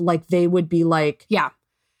off? Like they would be like... Yeah.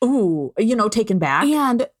 Ooh, you know, taken back.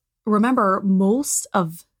 And remember, most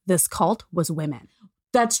of this cult was women.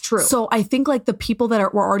 That's true. So I think like the people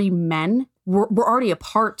that were already men were already a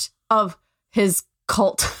part of his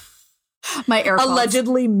cult. My air quotes.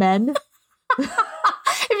 Allegedly men.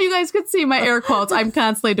 If you guys could see my air quotes, I'm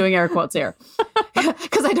constantly doing air quotes here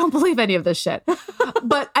because I don't believe any of this shit.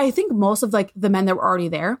 But I think most of like the men that were already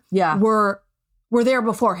there were there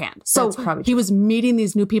beforehand. So he was meeting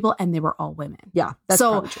these new people and they were all women. Yeah. That's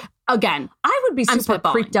so again, I would be super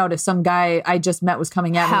freaked out if some guy I just met was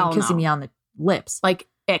coming at me and kissing me on the lips. Like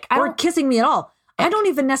ick. Or kissing me at all. Ick. I don't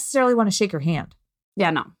even necessarily want to shake your hand.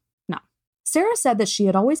 Yeah, no. Sarah said that she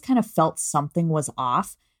had always kind of felt something was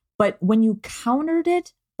off, but when you countered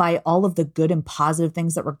it by all of the good and positive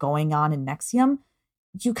things that were going on in NXIVM,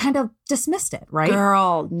 you kind of dismissed it, right?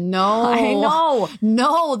 Girl, no. I know.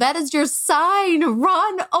 No, that is your sign.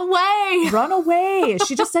 Run away. Run away.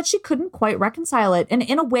 She just said she couldn't quite reconcile it. And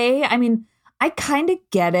in a way, I mean, I kind of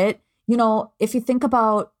get it. You know, if you think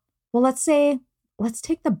about, well, let's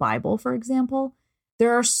take the Bible, for example.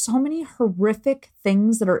 There are so many horrific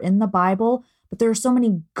things that are in the Bible, but there are so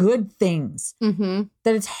many good things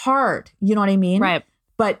that it's hard. You know what I mean? Right.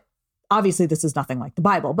 But obviously this is nothing like the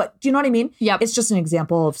Bible, but do you know what I mean? Yeah. It's just an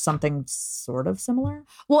example of something sort of similar.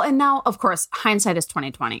 Well, and now, of course, hindsight is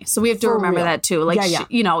 20/20. So we have to remember that too. Like,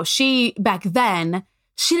 she back then,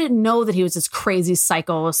 she didn't know that he was this crazy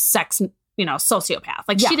psycho sex, sociopath.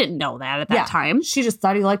 Like she didn't know that at that time. She just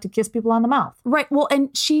thought he liked to kiss people on the mouth. Right. Well, and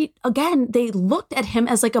they looked at him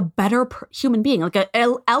as like a better human being, like an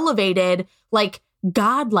elevated, like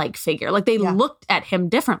godlike figure. Like they looked at him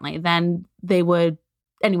differently than they would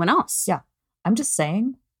anyone else. Yeah. I'm just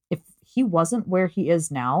saying, if he wasn't where he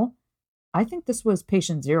is now, I think this was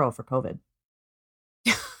patient zero for COVID.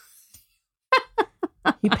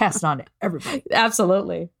 He passed on to everybody.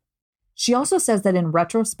 Absolutely. She also says that in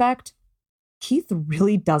retrospect, Keith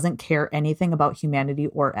really doesn't care anything about humanity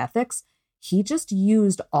or ethics. He just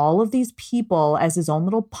used all of these people as his own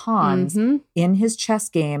little pawns in his chess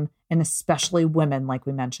game, and especially women, like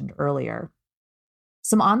we mentioned earlier.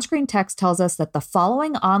 Some on-screen text tells us that the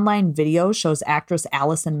following online video shows actress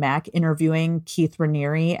Allison Mack interviewing Keith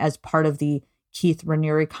Raniere as part of the Keith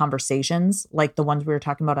Raniere conversations, like the ones we were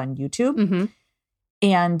talking about on YouTube.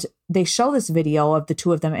 And they show this video of the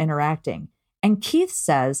two of them interacting. And Keith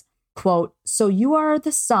says, quote, "So you are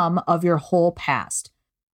the sum of your whole past.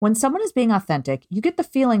 When someone is being authentic, you get the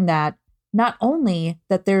feeling that not only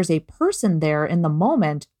that there's a person there in the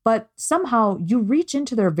moment, but somehow you reach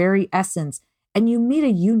into their very essence and you meet a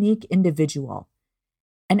unique individual."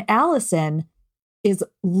 And Allison is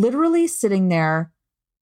literally sitting there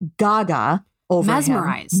gaga over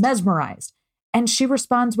him, mesmerized. And she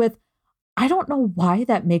responds with, "I don't know why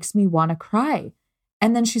that makes me want to cry."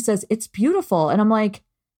 And then she says, "It's beautiful." And I'm like,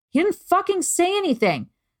 he didn't fucking say anything.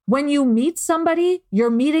 When you meet somebody, you're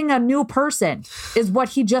meeting a new person, is what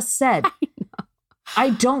he just said. I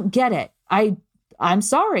don't get it. I'm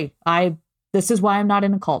sorry. This is why I'm not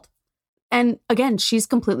in a cult. And again, she's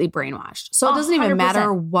completely brainwashed. So it doesn't even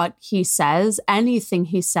matter what he says. Anything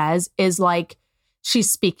he says is like she's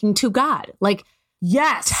speaking to God. Like,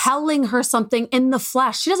 yes, telling her something in the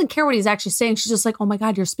flesh. She doesn't care what he's actually saying. She's just like, "Oh my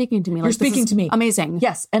God, you're speaking to me. Like, you're speaking to me. Amazing."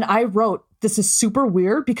 Yes. And I wrote, this is super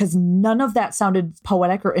weird because none of that sounded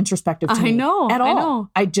poetic or introspective to me. I know. At all.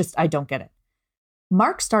 I know. I don't get it.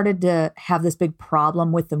 Mark started to have this big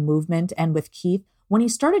problem with the movement and with Keith when he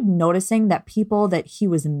started noticing that people that he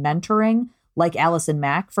was mentoring, like Allison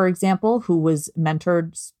Mack, for example, who was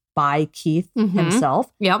mentored by Keith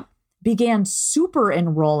himself, began super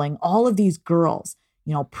enrolling all of these girls,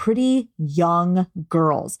 pretty young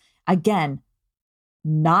girls. Again,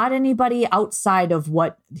 not anybody outside of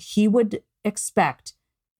what he would expect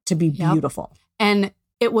to be beautiful. And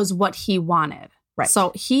it was what he wanted. Right.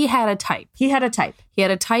 So he had a type.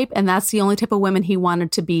 And that's the only type of women he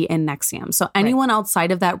wanted to be in NXIVM. So anyone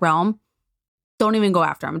outside of that realm, don't even go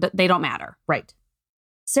after them. They don't matter. Right.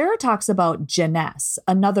 Sarah talks about Janess,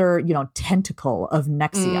 another, tentacle of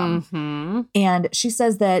NXIVM. And she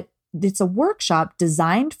says that it's a workshop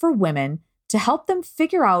designed for women to help them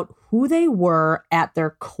figure out who they were at their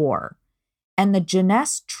core. And the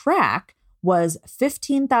Janess track was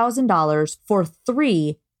 $15,000 for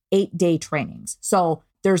 3 8-day trainings. So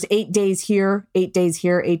there's 8 days here, 8 days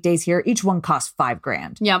here, 8 days here. Each one costs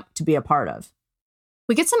 $5,000 to be a part of.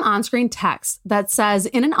 We get some on-screen text that says,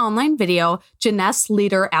 in an online video, Janess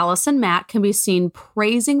leader Allison Mack can be seen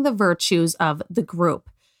praising the virtues of the group.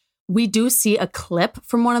 We do see a clip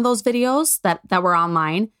from one of those videos that were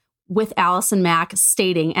online with Allison Mack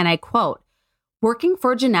stating, and I quote, "Working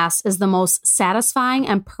for Janess is the most satisfying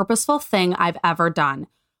and purposeful thing I've ever done.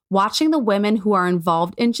 Watching the women who are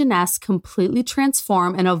involved in Janess completely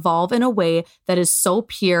transform and evolve in a way that is so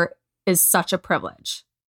pure is such a privilege."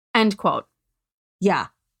 End quote. Yeah.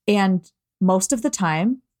 And most of the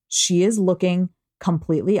time, she is looking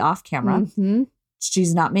completely off camera.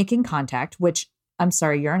 She's not making contact, which, I'm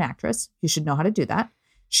sorry, you're an actress. You should know how to do that.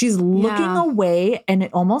 She's looking away, and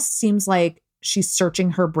it almost seems like she's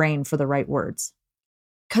searching her brain for the right words.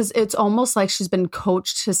 Because it's almost like she's been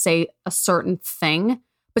coached to say a certain thing,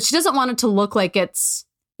 but she doesn't want it to look like it's,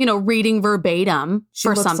 reading verbatim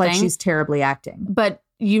for something. She looks like she's terribly acting. But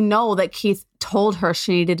that Keith told her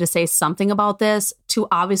she needed to say something about this to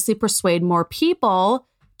obviously persuade more people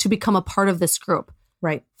to become a part of this group.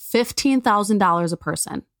 Right. $15,000 a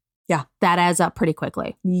person. Yeah. That adds up pretty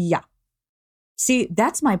quickly. Yeah. See,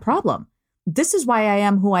 that's my problem. This is why I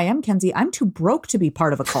am who I am, Kenzie. I'm too broke to be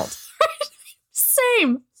part of a cult.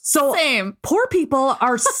 Same. Poor people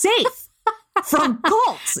are safe from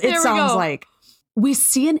cults, it sounds like. We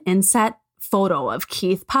see an inset photo of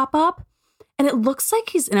Keith pop up, and it looks like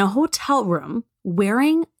he's in a hotel room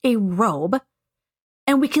wearing a robe,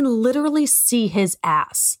 and we can literally see his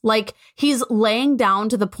ass. Like, he's laying down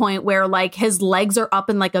to the point where, like, his legs are up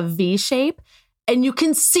in, like, a V shape, and you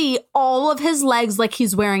can see all of his legs like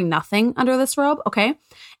he's wearing nothing under this robe, okay? And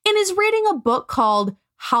he's reading a book called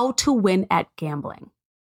How to Win at Gambling.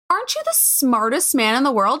 Aren't you the smartest man in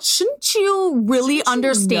the world? Shouldn't you really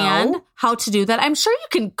understand how to do that? I'm sure you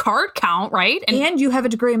can card count, right? And you have a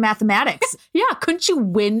degree in mathematics. Yeah. Couldn't you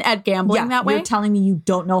win at gambling that way? You're telling me you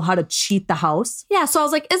don't know how to cheat the house? Yeah. So I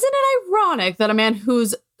was like, isn't it ironic that a man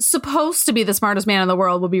who's supposed to be the smartest man in the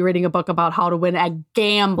world would be reading a book about how to win at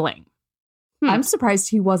gambling. I'm surprised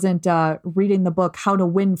he wasn't reading the book How to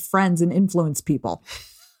Win Friends and Influence People.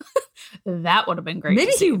 That would have been great.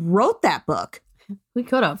 Maybe he wrote that book. We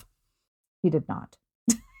could have. He did not.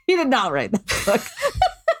 He did not write that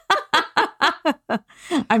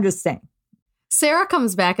book. I'm just saying. Sarah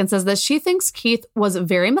comes back and says that she thinks Keith was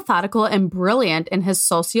very methodical and brilliant in his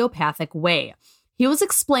sociopathic way. He was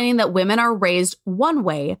explaining that women are raised one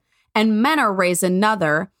way and men are raised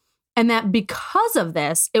another, and that because of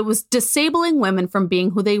this, it was disabling women from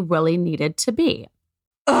being who they really needed to be.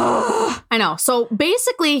 Ugh. I know. So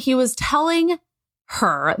basically, he was telling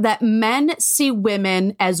her that men see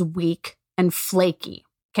women as weak and flaky.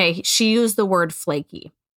 Okay, she used the word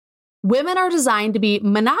flaky. Women are designed to be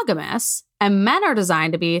monogamous and men are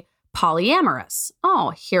designed to be polyamorous.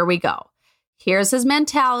 Oh, here we go. Here's his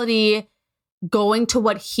mentality going to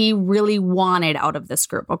what he really wanted out of this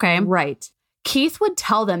group, okay? Right. Keith would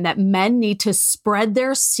tell them that men need to spread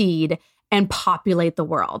their seed and populate the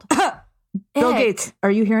world. Bill Gates.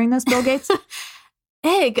 Are you hearing this, Bill Gates?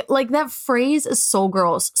 Egg. Like, that phrase is so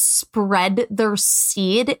gross. Spread their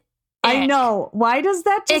seed. I know. Why does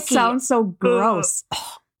that just sound so gross?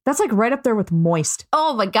 That's like right up there with moist.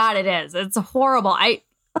 Oh my God, it is. It's horrible.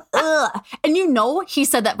 And you know, he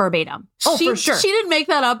said that verbatim. Oh, for sure. She didn't make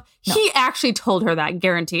that up. No. He actually told her that,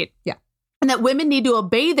 guaranteed. Yeah. And that women need to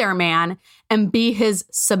obey their man and be his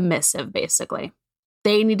submissive, basically.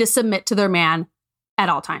 They need to submit to their man at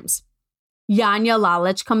all times. Yanya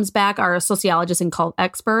Lalich comes back, our sociologist and cult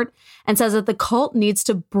expert, and says that the cult needs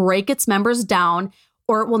to break its members down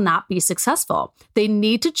or it will not be successful. They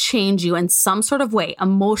need to change you in some sort of way,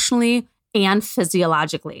 emotionally and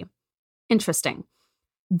physiologically. Interesting.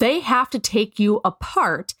 They have to take you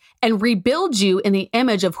apart and rebuild you in the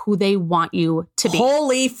image of who they want you to be.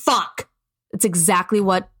 Holy fuck. It's exactly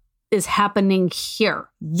what is happening here.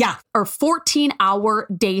 Yeah. Our 14-hour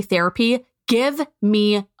day therapy. Give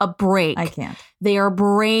me a break. I can't. They are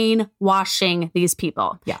brainwashing these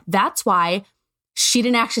people. Yeah. That's why she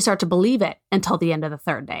didn't actually start to believe it until the end of the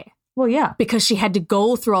third day. Well, yeah. Because she had to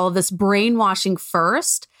go through all of this brainwashing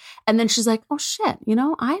first. And then she's like, oh, shit,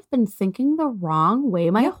 I've been thinking the wrong way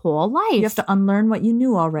my whole life. You have to unlearn what you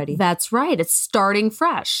knew already. That's right. It's starting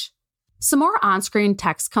fresh. Some more on-screen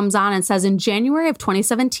text comes on and says in January of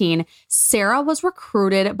 2017, Sarah was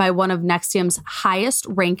recruited by one of NXIVM's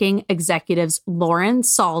highest-ranking executives, Lauren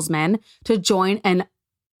Salzman, to join an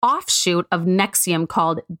offshoot of NXIVM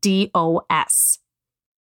called DOS.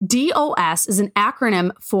 DOS is an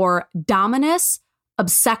acronym for Dominus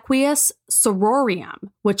Obsequious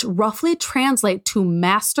Sororium, which roughly translate to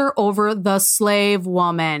master over the slave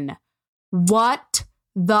woman. What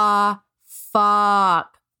the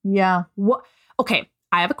fuck? Yeah. What? Okay,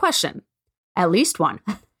 I have a question. At least one.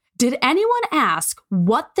 Did anyone ask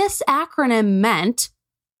what this acronym meant,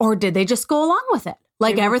 or did they just go along with it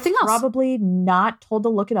like everything else? Probably not told to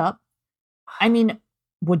look it up. I mean,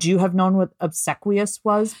 would you have known what obsequious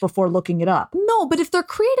was before looking it up? No, but if they're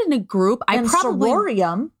creating a group, and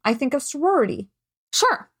sororium, I think of sorority.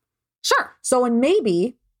 Sure. So, and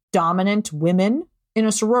maybe dominant women in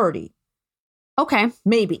a sorority. Okay.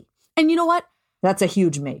 Maybe. And you know what? That's a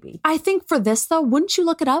huge maybe. I think for this, though, wouldn't you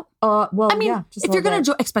look it up? Well, I mean, yeah. If you're going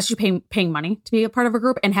to, especially paying money to be a part of a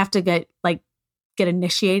group and have to get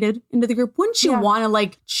initiated into the group, wouldn't you want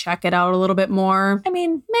to check it out a little bit more? I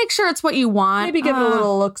mean, make sure it's what you want. Maybe give it a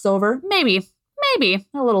little looks over. Maybe.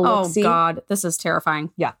 A little look-see. Oh, God. This is terrifying.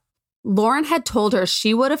 Yeah. Lauren had told her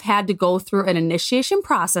she would have had to go through an initiation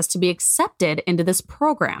process to be accepted into this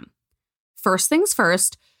program. First things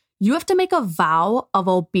first, you have to make a vow of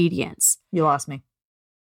obedience. You lost me.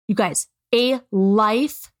 You guys, a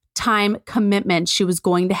lifetime commitment she was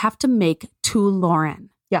going to have to make to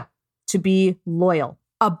Lauren. Yeah. To be loyal.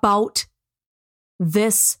 About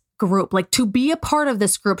this group. To be a part of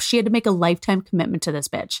this group, she had to make a lifetime commitment to this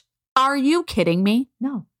bitch. Are you kidding me?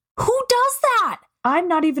 No. Who does that? I'm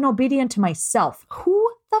not even obedient to myself.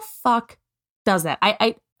 Who the fuck does that?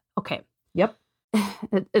 Okay. Yep.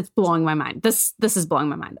 It's blowing my mind. This is blowing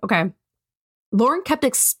my mind. Okay. Lauren kept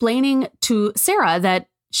explaining to Sarah that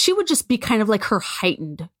she would just be kind of like her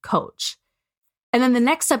heightened coach. And then the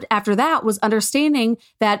next step after that was understanding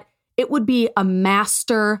that it would be a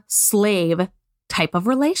master-slave type of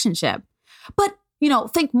relationship. But,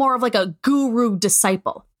 think more of like a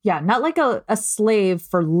guru-disciple. Yeah, not like a slave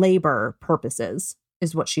for labor purposes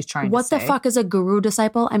is what she's trying to say. What the fuck is a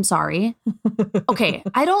guru-disciple? I'm sorry. Okay,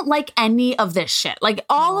 I don't like any of this shit.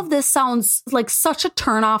 All of this sounds like such a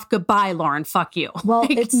turnoff. Goodbye, Lauren. Fuck you. Well,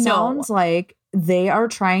 it sounds like they are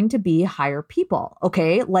trying to be higher people,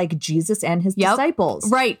 okay? Like Jesus and his disciples.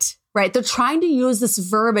 Right. They're trying to use this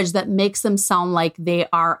verbiage that makes them sound like they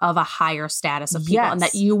are of a higher status of people and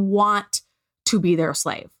that you want to be their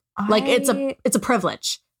slave. Like it's a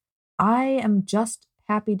privilege. I am just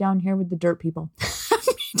happy down here with the dirt people.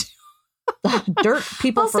 Dirt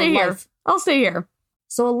people for life. I'll stay here.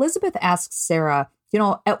 So Elizabeth asks Sarah,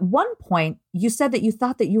 at one point you said that you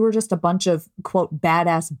thought that you were just a bunch of, quote,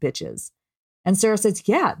 badass bitches. And Sarah says,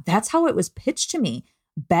 yeah, that's how it was pitched to me.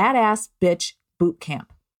 Badass bitch boot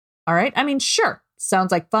camp. All right. I mean, sure.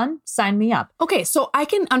 Sounds like fun. Sign me up. Okay. So I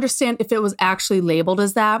can understand if it was actually labeled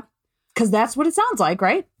as that. Because that's what it sounds like,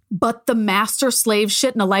 right? But the master slave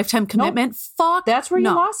shit and a lifetime commitment, fuck. That's where you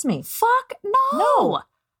lost me. Fuck no.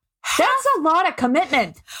 That's a lot of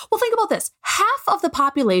commitment. Well, think about this. Half of the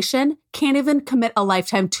population can't even commit a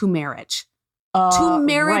lifetime to marriage.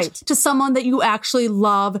 To someone that you actually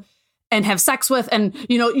love and have sex with and,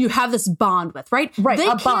 you have this bond with, right?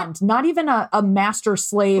 Right, bond. Not even a master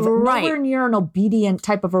slave. Right. Nowhere near an obedient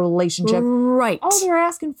type of a relationship. Right. All they're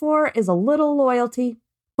asking for is a little loyalty.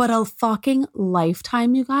 But a fucking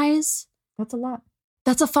lifetime, you guys. That's a lot.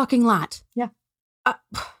 That's a fucking lot. Yeah.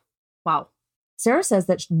 Wow. Sarah says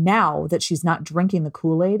that now that she's not drinking the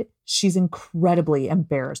Kool-Aid, she's incredibly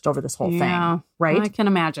embarrassed over this whole thing. Right? I can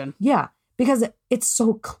imagine. Yeah. Because it's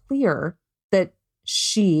so clear that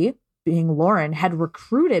she, being Lauren, had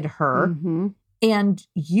recruited her and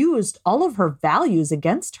used all of her values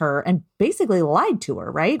against her and basically lied to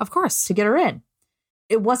her, right? Of course. To get her in.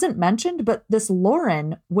 It wasn't mentioned, but this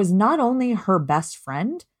Lauren was not only her best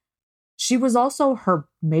friend, she was also her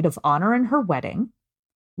maid of honor in her wedding.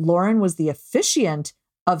 Lauren was the officiant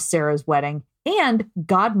of Sarah's wedding and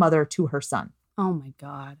godmother to her son. Oh my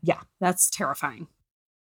God. Yeah. That's terrifying.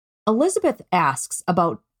 Elizabeth asks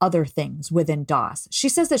about other things within DOS. She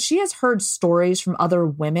says that she has heard stories from other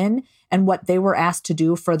women and what they were asked to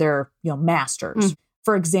do for their, masters.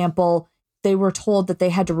 For example, they were told that they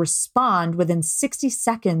had to respond within 60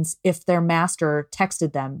 seconds if their master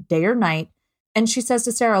texted them day or night. And she says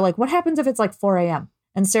to Sarah, what happens if it's 4 a.m.?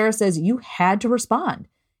 And Sarah says, you had to respond.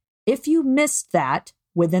 If you missed that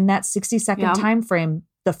within that 60-second time frame,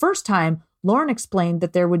 the first time, Lauren explained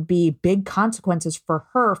that there would be big consequences for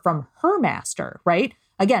her from her master, right?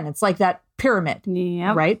 Again, it's like that pyramid,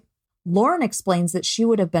 right? Lauren explains that she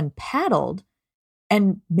would have been paddled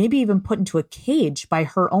and maybe even put into a cage by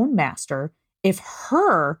her own master if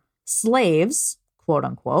her slaves, quote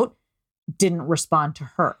unquote, didn't respond to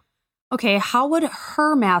her. Okay, how would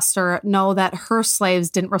her master know that her slaves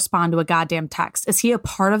didn't respond to a goddamn text? Is he a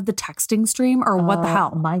part of the texting stream or what the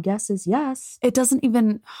hell? My guess is yes. It doesn't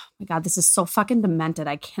even, oh my God, this is so fucking demented.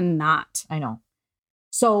 I cannot. I know.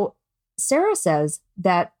 So Sarah says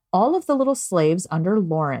that all of the little slaves under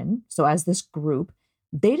Lauren, so as this group,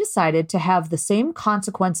 they decided to have the same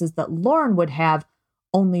consequences that Lauren would have,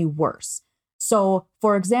 only worse. So,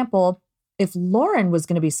 for example, if Lauren was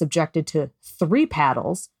going to be subjected to 3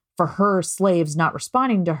 paddles for her slaves not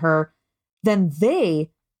responding to her, then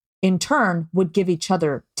they, in turn, would give each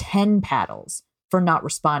other 10 paddles for not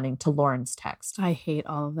responding to Lauren's text. I hate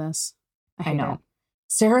all of this. I know.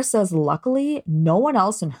 Sarah says, luckily, no one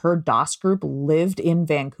else in her DOS group lived in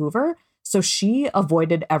Vancouver, so she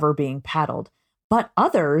avoided ever being paddled. But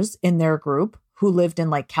others in their group who lived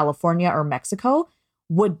in California or Mexico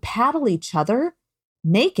would paddle each other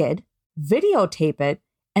naked, videotape it,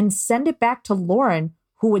 and send it back to Lauren,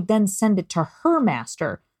 who would then send it to her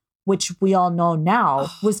master, which we all know now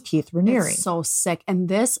was Keith Raniere. It's so sick. And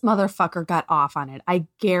this motherfucker got off on it. I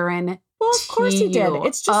guarantee. Well, of course he did.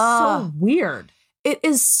 It's just so weird. It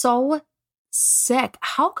is so sick.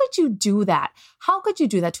 How could you do that? How could you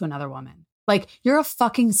do that to another woman? You're a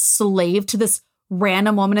fucking slave to this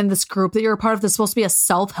random woman in this group that you're a part of that's supposed to be a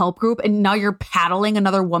self-help group, and now you're paddling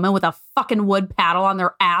another woman with a fucking wood paddle on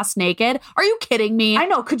their ass naked? Are you kidding me? I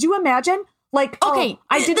know. Could you imagine? Okay,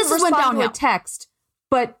 I didn't respond to a text,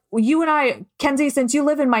 but you and I, Kenzie, since you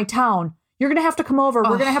live in my town, you're going to have to come over.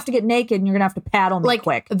 We're going to have to get naked and you're going to have to paddle me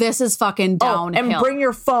quick. This is fucking downhill. And bring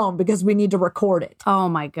your phone because we need to record it. Oh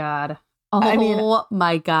my God.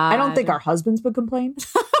 My God. I don't think our husbands would complain.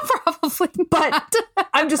 Probably not. But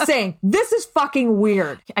I'm just saying, this is fucking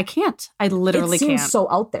weird. I can't. I literally can't. It seems so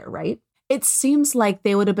out there, right? It seems like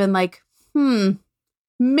they would have been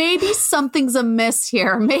maybe something's amiss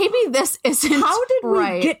here. Maybe this isn't right. How did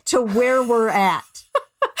we get to where we're at?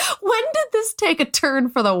 When did this take a turn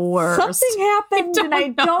for the worst? Something happened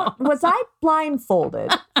was I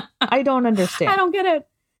blindfolded? I don't understand. I don't get it.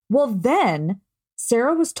 Well, then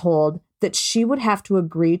Sarah was told that she would have to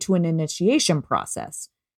agree to an initiation process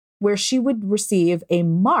where she would receive a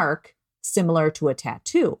mark similar to a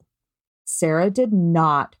tattoo. Sarah did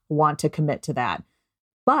not want to commit to that.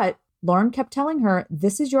 But Lauren kept telling her,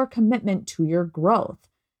 this is your commitment to your growth.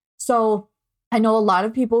 So I know a lot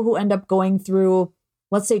of people who end up going through,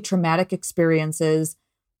 let's say, traumatic experiences.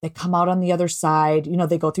 They come out on the other side,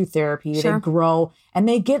 they go through therapy, They grow, and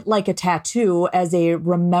they get like a tattoo as a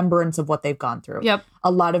remembrance of what they've gone through. Yep. A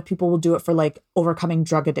lot of people will do it for like overcoming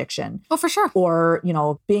drug addiction. Oh, for sure. Or,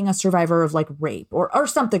 being a survivor of like rape or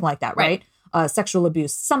something like that, right? Sexual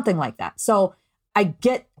abuse, something like that. So I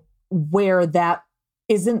get where that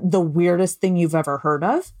isn't the weirdest thing you've ever heard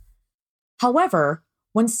of. However,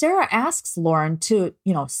 when Sarah asks Lauren to,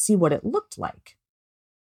 see what it looked like,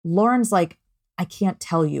 Lauren's like, I can't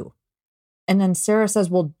tell you. And then Sarah says,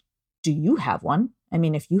 well, do you have one? I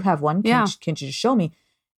mean, if you have one, can't you just show me?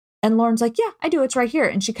 And Lauren's like, yeah, I do. It's right here.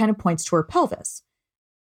 And she kind of points to her pelvis.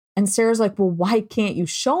 And Sarah's like, well, why can't you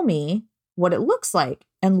show me what it looks like?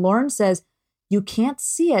 And Lauren says, you can't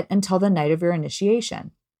see it until the night of your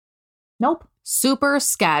initiation. Nope. Super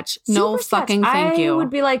sketch. No fucking thank you. I would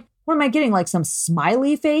be like, what am I getting? Like some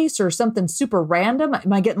smiley face or something super random?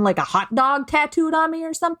 Am I getting like a hot dog tattooed on me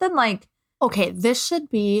or something? Like, okay, this should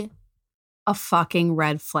be a fucking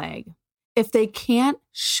red flag. If they can't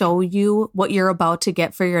show you what you're about to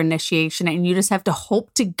get for your initiation and you just have to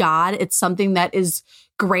hope to God it's something that is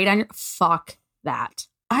great on your... Fuck that.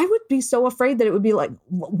 I would be so afraid that it would be like,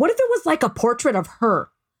 what if it was like a portrait of her?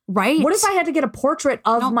 Right. What if I had to get a portrait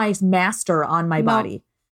of my master on my body?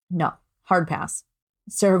 No, hard pass.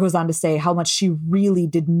 Sarah goes on to say how much she really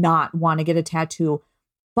did not want to get a tattoo.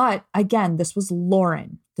 But again, this was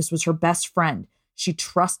Lauren. This was her best friend. She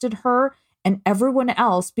trusted her and everyone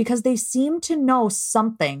else because they seemed to know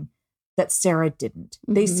something that Sarah didn't.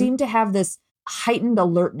 Mm-hmm. They seemed to have this heightened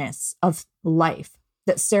alertness of life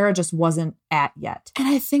that Sarah just wasn't at yet. And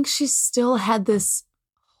I think she still had this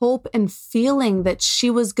hope and feeling that she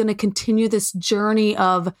was going to continue this journey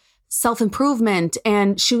of self-improvement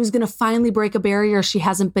and she was going to finally break a barrier she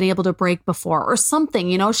hasn't been able to break before or something.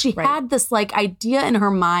 She had this like idea in her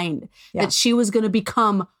mind that she was going to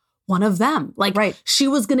become one of them. Like she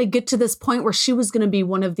was going to get to this point where she was going to be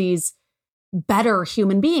one of these better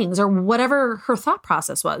human beings or whatever her thought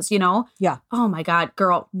process was, Yeah. Oh my God,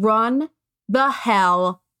 girl, run the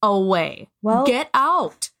hell away. Well, get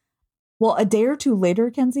out. Well, a day or two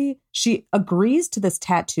later, Kenzie, she agrees to this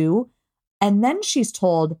tattoo and then she's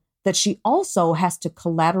told that she also has to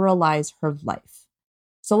collateralize her life.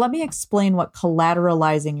 So let me explain what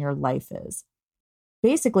collateralizing your life is.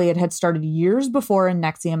 Basically, it had started years before in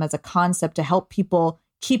NXIVM as a concept to help people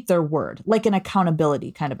keep their word, like an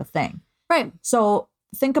accountability kind of a thing. Right. So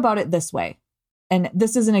think about it this way. And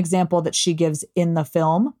this is an example that she gives in the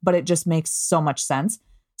film, but it just makes so much sense.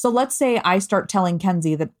 So let's say I start telling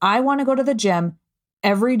Kenzie that I want to go to the gym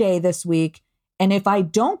every day this week. And if I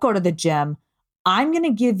don't go to the gym, I'm going to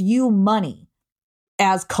give you money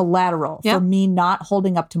as collateral for me not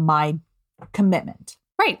holding up to my commitment.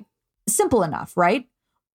 Right. Simple enough, right?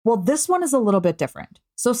 Well, this one is a little bit different.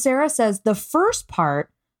 So Sarah says the first part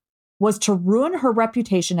was to ruin her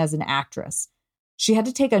reputation as an actress. She had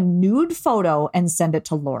to take a nude photo and send it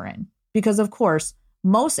to Lauren because, of course,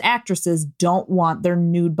 most actresses don't want their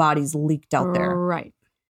nude bodies leaked out there. Right.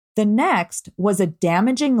 The next was a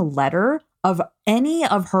damaging letter of any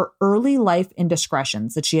of her early life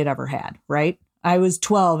indiscretions that she had ever had, right? I was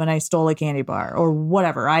 12 and I stole a candy bar or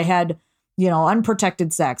whatever. I had,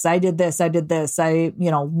 unprotected sex. I did this,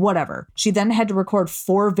 whatever. She then had to record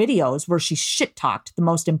 4 videos where she shit-talked the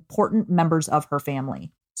most important members of her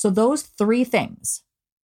family. So those 3 things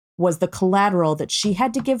was the collateral that she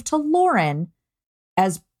had to give to Lauren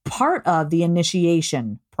as part of the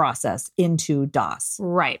initiation process into DOS.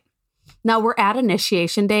 Right. Now we're at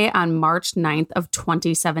initiation day on March 9th of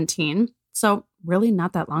 2017. So really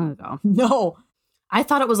not that long ago. No. I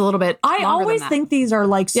thought it was a little bit I always think these are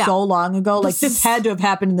like so long ago. Like this had to have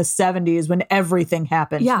happened in the 70s when everything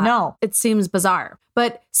happened. Yeah. No. It seems bizarre.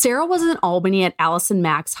 But Sarah was in Albany at Allison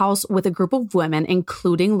Mack's house with a group of women,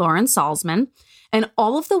 including Lauren Salzman. And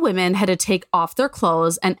all of the women had to take off their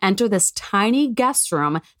clothes and enter this tiny guest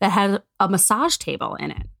room that had a massage table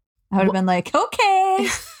in it. I would have been like, okay.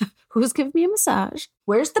 Who's giving me a massage?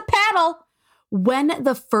 Where's the paddle? When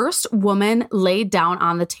the first woman laid down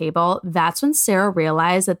on the table, that's when Sarah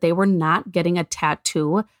realized that they were not getting a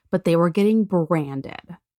tattoo, but they were getting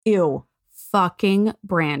branded. Ew. Fucking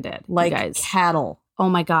branded. Like guys. Cattle. Oh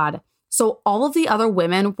my God. So all of the other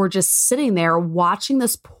women were just sitting there watching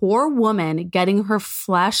this poor woman getting her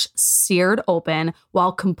flesh seared open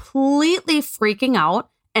while completely freaking out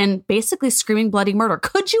and basically screaming bloody murder.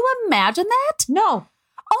 Could you imagine that? No.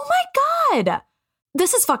 Oh my God.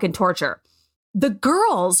 this is fucking torture. The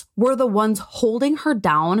girls were the ones holding her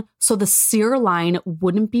down so the sear line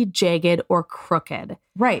wouldn't be jagged or crooked.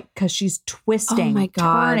 Right, because she's twisting, oh my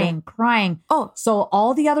God. turning, crying. Oh. So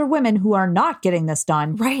all the other women who are not getting this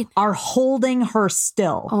done are holding her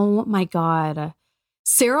still. Oh my God.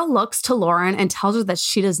 Sarah looks to Lauren and tells her that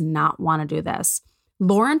she does not want to do this.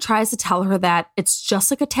 Lauren tries to tell her that it's just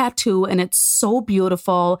like a tattoo and it's so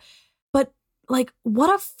beautiful. But like, what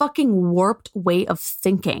a fucking warped way of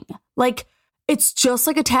thinking. Like, it's just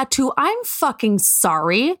like a tattoo. I'm fucking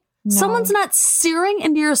sorry. No. Someone's not searing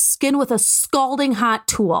into your skin with a scalding hot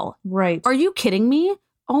tool. Right. Are you kidding me?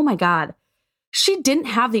 Oh my God. She didn't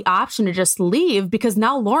have the option to just leave because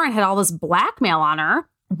now Lauren had all this blackmail on her.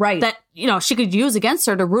 Right. That, she could use against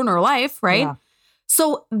her to ruin her life. Right. Yeah.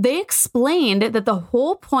 So they explained that the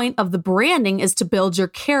whole point of the branding is to build your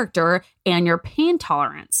character and your pain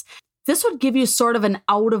tolerance. This would give you sort of an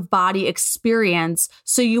out-of-body experience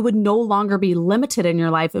so you would no longer be limited in your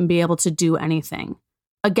life and be able to do anything.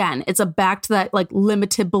 Again, it's back to that like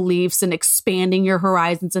limited beliefs and expanding your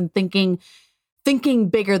horizons and thinking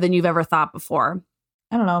bigger than you've ever thought before.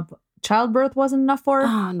 I don't know. Childbirth wasn't enough for her?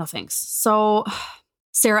 Oh, no thanks. So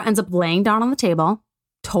Sarah ends up laying down on the table,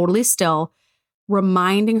 totally still,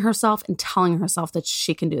 reminding herself and telling herself that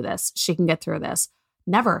she can do this. She can get through this.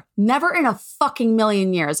 Never in a fucking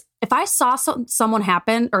million years. If I saw someone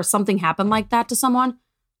happen or something happen like that to someone,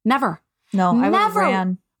 never. No, I would have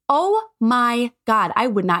ran. Oh my God. I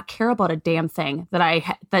would not care about a damn thing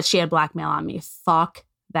that she had blackmail on me. Fuck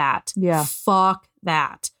that. Yeah. Fuck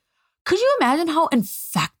that. Could you imagine how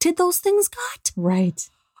infected those things got? Right.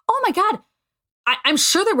 Oh my God. I'm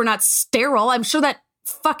sure they were not sterile. I'm sure that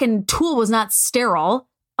fucking tool was not sterile.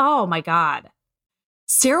 Oh my God.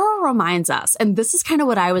 Sarah reminds us, and this is kind of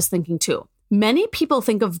what I was thinking too. Many people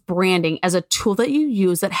think of branding as a tool that you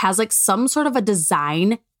use that has like some sort of a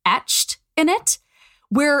design etched in it,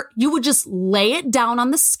 where you would just lay it down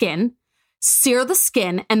on the skin, sear the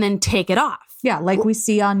skin, and then take it off. Yeah, like we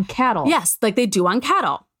see on cattle. Yes, like they do on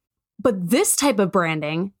cattle. But this type of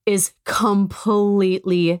branding is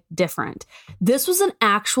completely different. This was an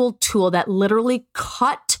actual tool that literally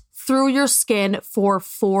cut through your skin for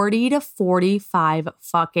 40 to 45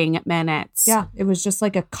 fucking minutes. Yeah, it was just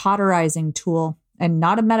like a cauterizing tool and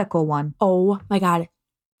not a medical one. Oh my God.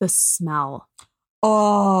 The smell.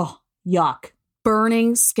 Oh, yuck.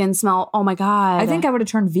 Burning skin smell. Oh my God. I think I would have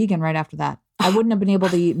turned vegan right after that. I wouldn't have been able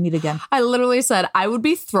to eat meat again. I literally said I would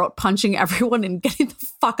be throat punching everyone and getting the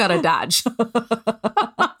fuck out of Dodge.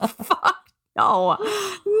 Fuck. No.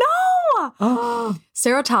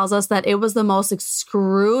 Sarah tells us that it was the most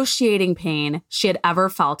excruciating pain she had ever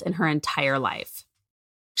felt in her entire life.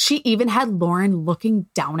 She even had Lauren looking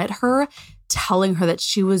down at her, telling her that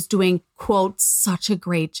she was doing, quote, such a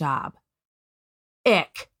great job.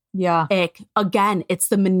 Ick. Yeah. Ick. Again, it's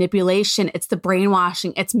the manipulation. It's the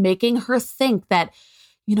brainwashing. It's making her think that,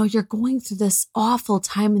 you're going through this awful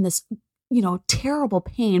time and this, terrible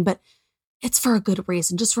pain, but it's for a good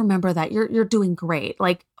reason. Just remember that you're doing great.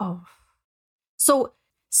 Like, oh. So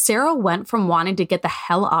Sarah went from wanting to get the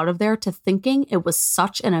hell out of there to thinking it was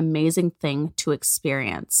such an amazing thing to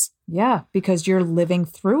experience. Yeah, because you're living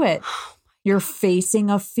through it. You're facing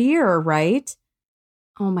a fear, right?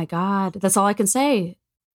 Oh my God. That's all I can say.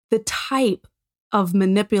 The type of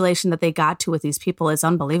manipulation that they got to with these people is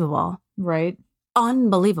unbelievable. Right.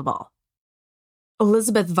 Unbelievable.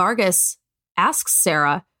 Elizabeth Vargas asks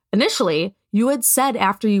Sarah, initially, you had said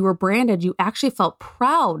after you were branded, you actually felt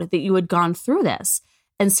proud that you had gone through this.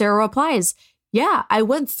 And Sarah replies, yeah, I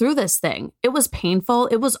went through this thing. It was painful.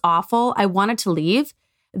 It was awful. I wanted to leave.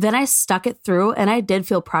 Then I stuck it through and I did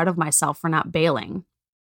feel proud of myself for not bailing.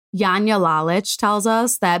 Janja Lalich tells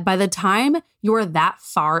us that by the time you are that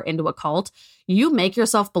far into a cult, you make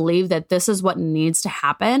yourself believe that this is what needs to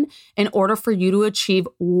happen in order for you to achieve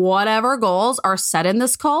whatever goals are set in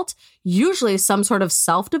this cult, usually some sort of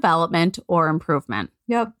self-development or improvement.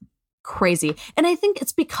 Yep. Crazy. And I think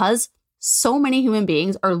it's because so many human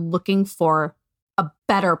beings are looking for a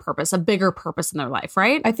better purpose, a bigger purpose in their life,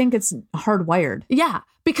 right? I think it's hardwired. Yeah.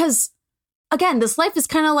 Because, again, this life is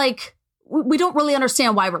kind of like, we don't really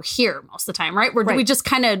understand why we're here most of the time, right? We just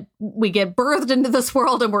we get birthed into this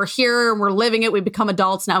world and we're here and we're living it. We become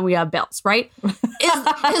adults now and we have bills, right?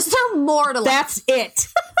 Is there more to life? That's it. Is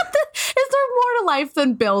there more to life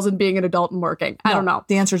than bills and being an adult and working? I don't know.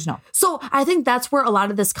 The answer is no. So I think that's where a lot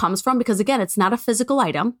of this comes from because, again, it's not a physical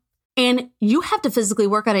item and you have to physically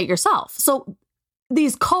work on it yourself. So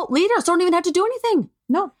these cult leaders don't even have to do anything.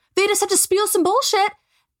 No. They just have to spew some bullshit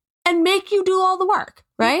and make you do all the work,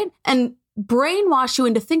 right? And brainwash you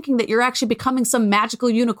into thinking that you're actually becoming some magical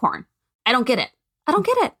unicorn. I don't get it. I don't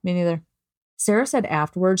get it. Me neither. Sarah said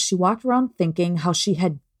afterwards she walked around thinking how she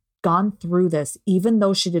had gone through this even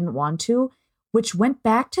though she didn't want to, which went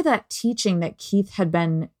back to that teaching that Keith had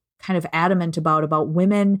been kind of adamant about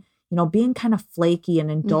women, being kind of flaky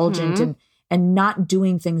and indulgent and not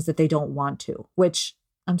doing things that they don't want to, which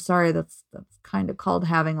I'm sorry, that's kind of called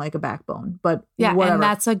having like a backbone, but yeah, whatever. And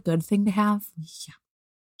that's a good thing to have. Yeah.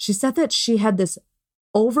 She said that she had this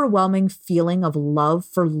overwhelming feeling of love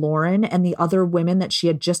for Lauren and the other women that she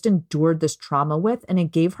had just endured this trauma with, and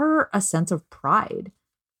it gave her a sense of pride.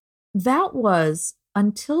 That was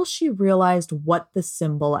until she realized what the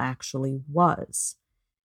symbol actually was.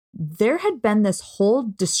 There had been this whole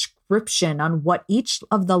description on what each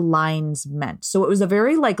of the lines meant. So it was a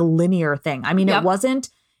very like linear thing. I mean,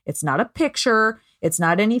 it's not a picture. It's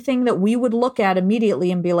not anything that we would look at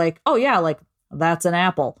immediately and be like, oh yeah, like that's an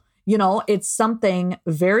apple. It's something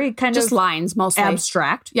very kind just of lines, mostly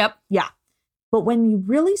abstract. Yep. Yeah. But when you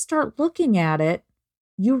really start looking at it,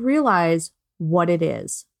 you realize what it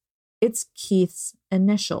is. It's Keith's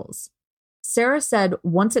initials. Sarah said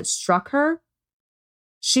once it struck her,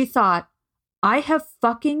 she thought, I have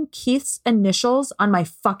fucking Keith's initials on my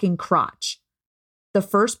fucking crotch. The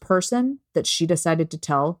first person that she decided to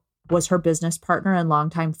tell was her business partner and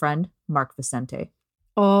longtime friend, Mark Vicente.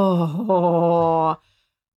 Oh,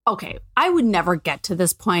 okay. I would never get to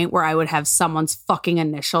this point where I would have someone's fucking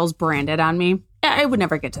initials branded on me. I would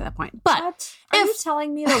never get to that point. But what? Are you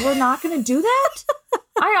telling me that we're not going to do that?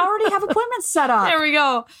 I already have appointments set up. There we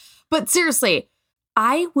go. But seriously,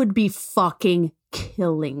 I would be fucking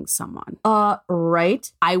killing someone.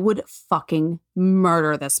 Right. I would fucking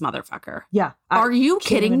murder this motherfucker. Yeah. Are you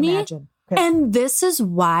kidding me? Imagine. Okay. And this is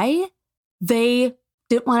why they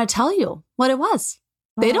didn't want to tell you what it was.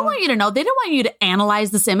 They don't want you to know. They didn't want you to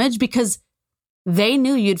analyze this image because they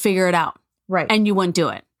knew you'd figure it out. Right. And you wouldn't do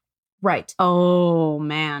it. Right. Oh,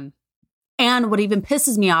 man. And what even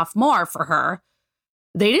pisses me off more for her,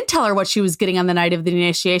 they didn't tell her what she was getting on the night of the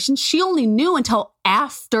initiation. She only knew until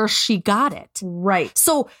after she got it. Right.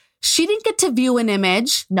 So she didn't get to view an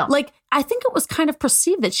image. No. Like, I think it was kind of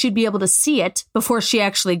perceived that she'd be able to see it before she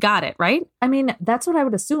actually got it, right? I mean, that's what I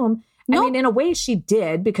would assume. No. I mean, in a way she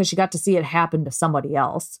did because she got to see it happen to somebody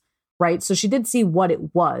else, right? So she did see what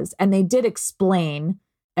it was. And they did explain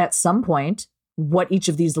at some point what each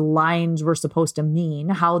of these lines were supposed to mean,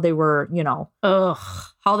 how they were,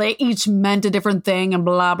 how they each meant a different thing and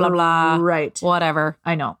blah, blah, blah. Right. Whatever.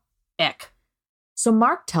 I know. Ick. So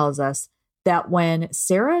Mark tells us that when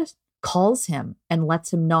Sarah calls him and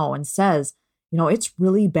lets him know and says, it's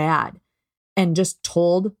really bad, and just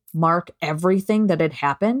told Mark everything that had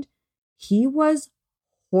happened, he was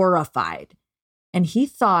horrified. And he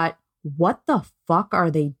thought, what the fuck are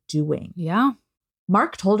they doing? Yeah.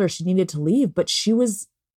 Mark told her she needed to leave, but she was,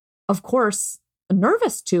 of course,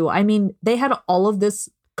 nervous too. I mean, they had all of this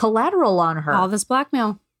collateral on her. All this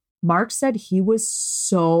blackmail. Mark said he was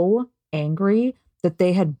so angry that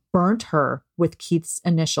they had burnt her with Keith's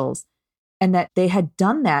initials and that they had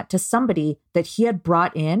done that to somebody that he had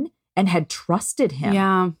brought in and had trusted him.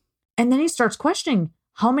 Yeah. And then he starts questioning,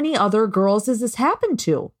 how many other girls has this happened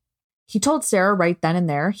to? He told Sarah right then and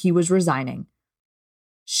there he was resigning.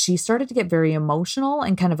 She started to get very emotional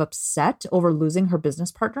and kind of upset over losing her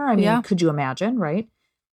business partner. I mean, Could you imagine, right?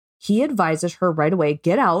 He advises her right away,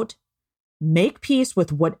 get out, make peace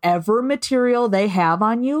with whatever material they have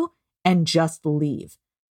on you, and just leave.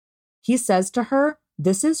 He says to her,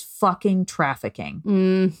 this is fucking trafficking.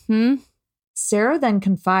 Mm-hmm. Sarah then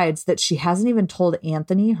confides that she hasn't even told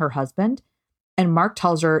Anthony, her husband, and Mark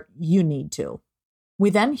tells her, you need to. We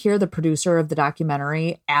then hear the producer of the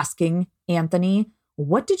documentary asking Anthony,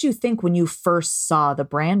 what did you think when you first saw the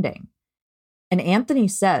branding? And Anthony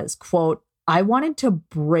says, quote, I wanted to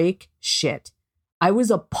break shit. I was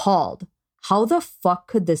appalled. How the fuck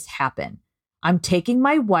could this happen? I'm taking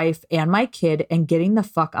my wife and my kid and getting the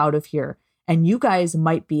fuck out of here. And you guys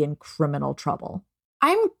might be in criminal trouble.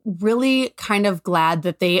 I'm really kind of glad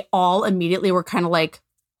that they all immediately were kind of like,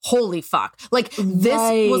 holy fuck. Like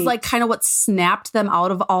this was like kind of what snapped them out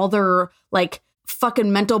of all their like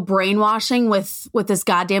fucking mental brainwashing with this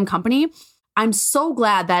goddamn company. I'm so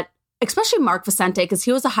glad that, especially Mark Vicente, because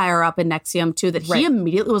he was a higher up in NXIVM too, that he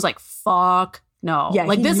immediately was like, fuck no. Yeah,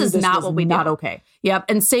 like this is not what we do. Not okay. Yep.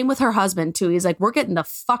 And same with her husband too. He's like, we're getting the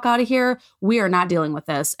fuck out of here. We are not dealing with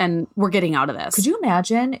this and we're getting out of this. Could you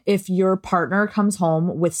imagine if your partner comes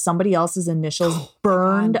home with somebody else's initials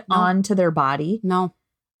burned onto their body? No.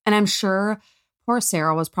 And I'm sure poor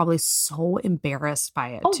Sarah was probably so embarrassed by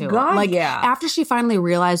it too. God, like yeah. After she finally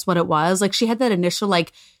realized what it was, like she had that initial,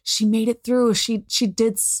 like she made it through. She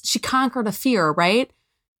conquered a fear, right?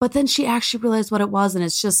 But then she actually realized what it was, and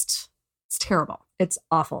it's terrible. It's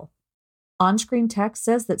awful. On-screen text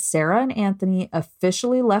says that Sarah and Anthony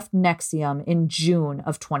officially left NXIVM in June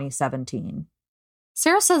of 2017.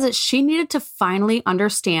 Sarah says that she needed to finally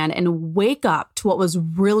understand and wake up to what was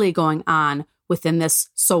really going on within this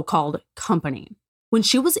so-called company. When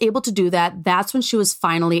she was able to do that, that's when she was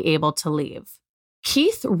finally able to leave.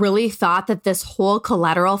 Keith really thought that this whole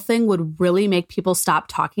collateral thing would really make people stop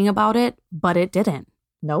talking about it, but it didn't.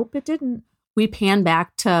 Nope, it didn't. We pan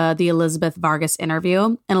back to the Elizabeth Vargas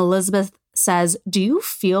interview, and Elizabeth says, "Do you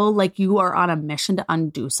feel like you are on a mission to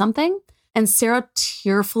undo something?" And Sarah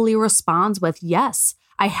tearfully responds with, "Yes,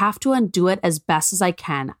 I have to undo it as best as I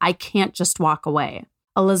can. I can't just walk away."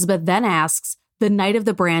 Elizabeth then asks, "The night of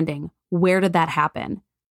the branding, where did that happen?"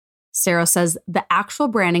 Sarah says the actual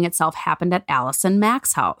branding itself happened at Allison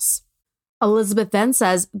Mack's house. Elizabeth then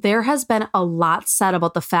says there has been a lot said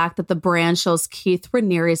about the fact that the brand shows Keith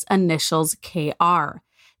Raniere's initials KR.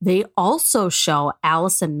 They also show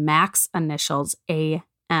Allison Mack's initials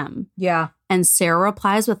AM. Yeah. And Sarah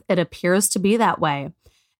replies with, "It appears to be that way."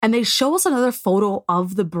 And they show us another photo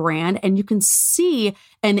of the brand, and you can see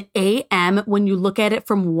an AM when you look at it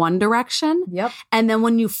from one direction. Yep. And then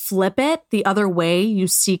when you flip it the other way, you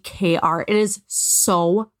see KR. It is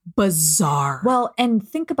so bizarre. Well, and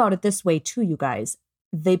think about it this way too, you guys.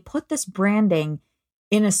 They put this branding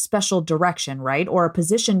in a special direction, right? Or a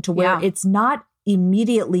position to where it's not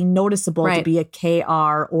immediately noticeable to be a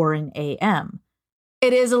KR or an AM.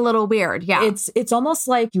 It is a little weird. Yeah. It's almost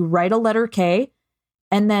like you write a letter K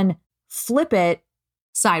and then flip it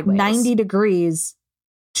sideways 90 degrees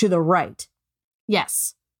to the right.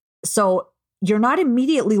 Yes. So you're not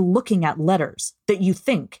immediately looking at letters that you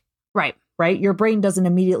think. Right. Right? Your brain doesn't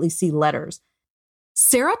immediately see letters.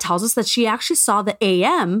 Sarah tells us that she actually saw the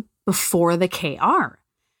AM before the KR.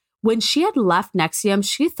 When she had left NXIVM,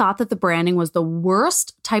 she thought that the branding was the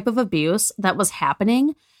worst type of abuse that was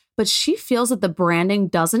happening, but she feels that the branding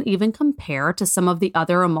doesn't even compare to some of the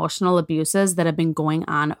other emotional abuses that have been going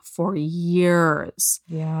on for years.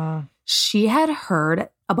 Yeah. She had heard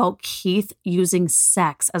about Keith using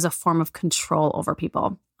sex as a form of control over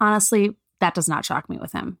people. Honestly, that does not shock me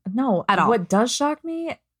with him. No. At all. What does shock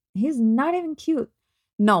me, he's not even cute.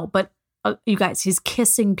 No, but you guys, he's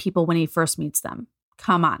kissing people when he first meets them.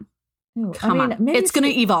 Come on. Ew. Come on. It's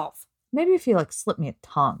going to evolve. Maybe if you slip me a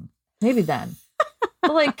tongue, maybe then.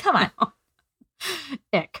 But come on.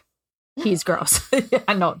 Ick. He's gross.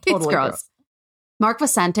 Yeah, no, totally it's gross. Mark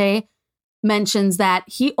Vicente mentions that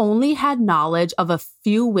he only had knowledge of a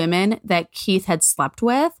few women that Keith had slept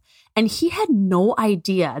with, and he had no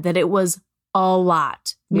idea that it was a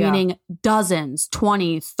lot, meaning dozens,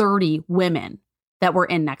 20, 30 women that were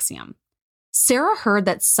in NXIVM. Sarah heard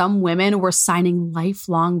that some women were signing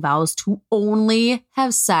lifelong vows to only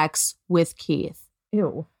have sex with Keith.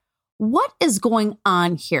 Ew. What is going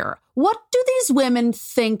on here? What do these women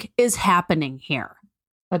think is happening here?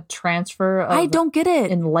 A transfer of I don't get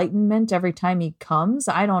it. Enlightenment every time he comes?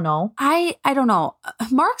 I don't know. I don't know.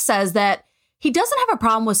 Mark says that he doesn't have a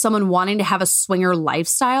problem with someone wanting to have a swinger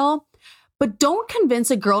lifestyle, but don't convince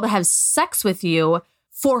a girl to have sex with you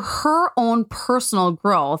for her own personal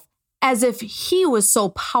growth as if he was so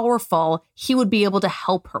powerful, he would be able to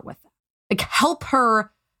help her with it. Help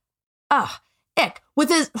her. Ick.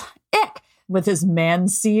 With his man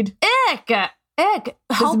seed. Ick. Help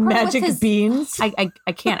his magic beans. I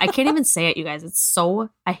can't even say it, you guys.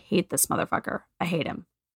 I hate this motherfucker. I hate him.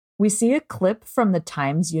 We see a clip from the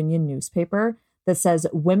Times Union newspaper that says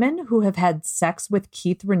women who have had sex with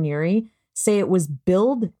Keith Raniere say it was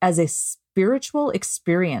billed as a spiritual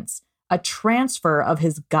experience, a transfer of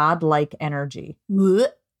his godlike energy.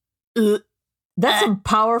 That's some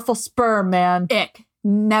powerful sperm, man. Ick.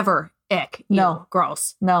 Never ick. No. Ew.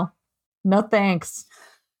 Gross. No thanks.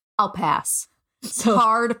 I'll pass.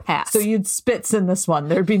 Hard pass. So you'd spits in this one.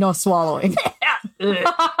 There'd be no swallowing.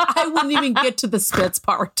 I wouldn't even get to the spits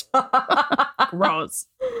part. Gross.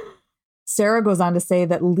 Sarah goes on to say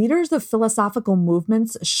that leaders of philosophical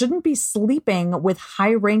movements shouldn't be sleeping with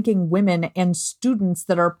high-ranking women and students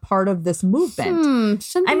that are part of this movement.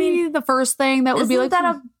 Shouldn't be the first thing that would be like that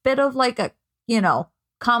a bit of a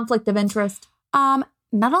conflict of interest?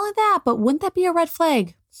 Not only that, but wouldn't that be a red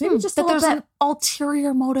flag? Maybe just that there's an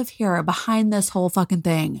ulterior motive here behind this whole fucking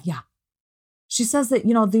thing. Yeah. She says that,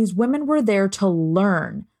 these women were there to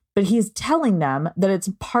learn, but he's telling them that it's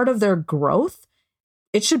part of their growth.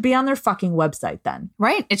 It should be on their fucking website then.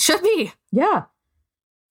 Right. It should be. Yeah.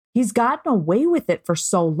 He's gotten away with it for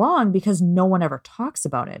so long because no one ever talks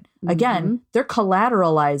about it. Again, they're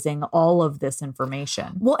collateralizing all of this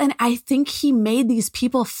information. Well, and I think he made these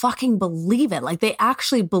people fucking believe it. Like they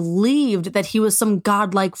actually believed that he was some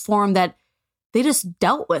godlike form, that they just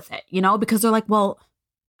dealt with it, because they're like, well,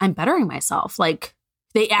 I'm bettering myself. Like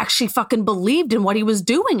they actually fucking believed in what he was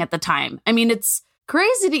doing at the time. I mean, it's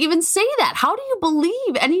crazy to even say that. How do you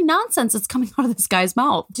believe any nonsense that's coming out of this guy's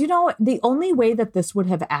mouth? Do you know, the only way that this would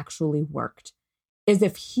have actually worked is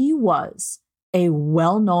if he was a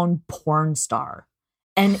well-known porn star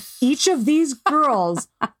and each of these girls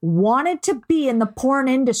wanted to be in the porn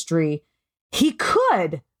industry. He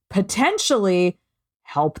could potentially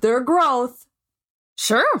help their growth.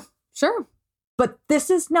 Sure. But this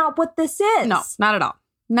is not what this is. No, not at all.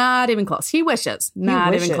 Not even close. He wishes.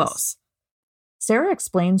 Not even close. Sarah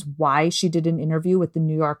explains why she did an interview with the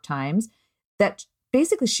New York Times, that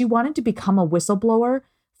basically she wanted to become a whistleblower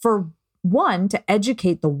for, one, to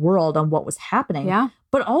educate the world on what was happening,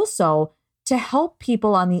 but also to help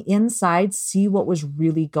people on the inside see what was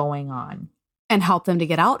really going on. And help them to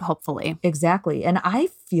get out, hopefully. Exactly. And I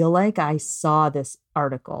feel like I saw this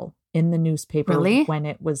article in the newspaper when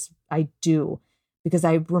it was, I do. Because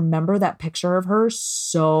I remember that picture of her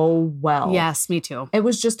so well. Yes, me too. It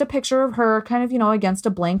was just a picture of her kind of, against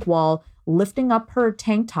a blank wall, lifting up her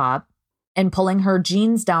tank top and pulling her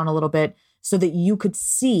jeans down a little bit so that you could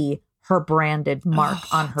see her branded mark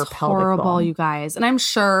on her pelvic horrible, bone. You guys. And I'm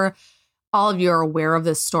sure all of you are aware of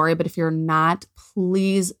this story, but if you're not,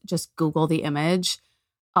 please just Google the image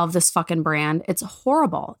of this fucking brand. It's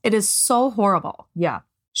horrible. It is so horrible. Yeah.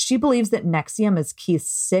 She believes that NXIVM is Keith's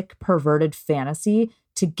sick, perverted fantasy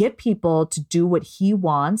to get people to do what he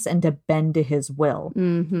wants and to bend to his will.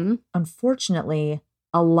 Unfortunately,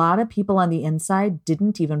 a lot of people on the inside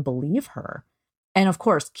didn't even believe her. And of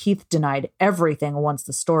course, Keith denied everything once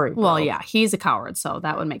the story broke. Well, yeah, he's a coward, so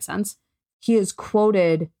that would make sense. He is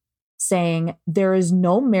quoted saying, "There is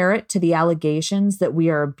no merit to the allegations that we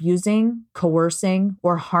are abusing, coercing,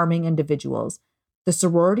 or harming individuals. The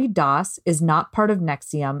sorority DOS is not part of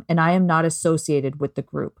NXIVM, and I am not associated with the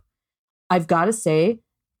group." I've got to say,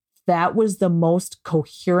 that was the most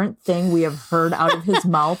coherent thing we have heard out of his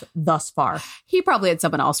mouth thus far. He probably had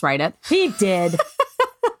someone else write it. He did.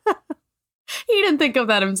 He didn't think of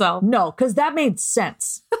that himself. No, because that made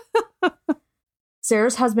sense.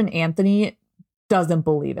 Sarah's husband, Anthony, doesn't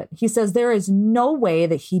believe it. He says there is no way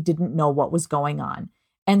that he didn't know what was going on.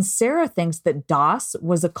 And Sarah thinks that DOS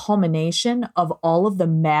was a culmination of all of the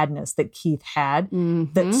madness that Keith had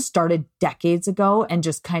that started decades ago and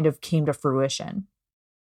just kind of came to fruition.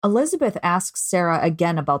 Elizabeth asks Sarah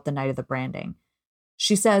again about the night of the branding.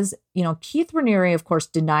 She says, Keith Raniere, of course,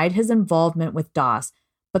 denied his involvement with DOS,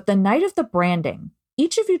 but the night of the branding,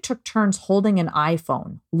 each of you took turns holding an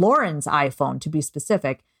iPhone, Lauren's iPhone to be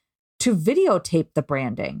specific, to videotape the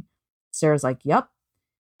branding. Sarah's like, yep.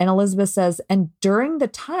 And Elizabeth says, and during the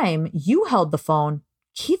time you held the phone,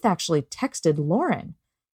 Keith actually texted Lauren.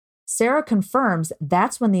 Sarah confirms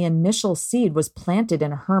that's when the initial seed was planted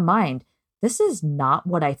in her mind. This is not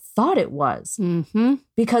what I thought it was.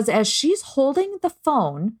 Because as she's holding the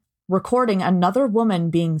phone, recording another woman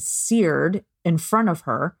being seared in front of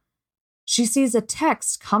her, she sees a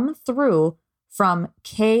text come through from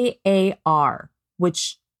KAR,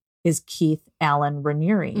 which is Keith Allen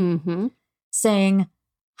Raniere, saying,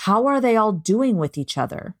 "How are they all doing with each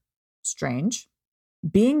other?" Strange.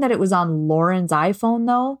 Being that it was on Lauren's iPhone,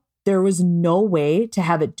 though, there was no way to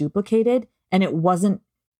have it duplicated, and it wasn't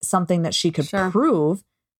something that she could prove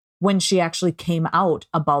when she actually came out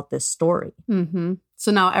about this story.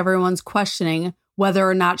 So now everyone's questioning whether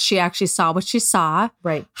or not she actually saw what she saw.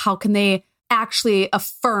 Right. How can they actually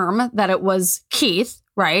affirm that it was Keith,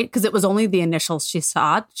 right? Because it was only the initials she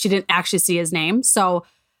saw. She didn't actually see his name. So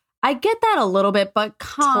I get that a little bit, but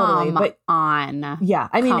come on. Yeah.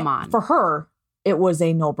 I mean, for her, it was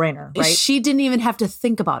a no-brainer, right? She didn't even have to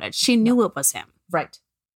think about it. She knew it was him. Right.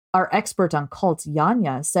 Our expert on cults,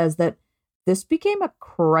 Yanya, says that this became a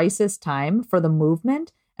crisis time for the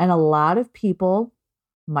movement, and a lot of people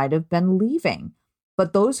might have been leaving.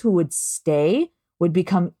 But those who would stay would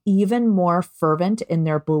become even more fervent in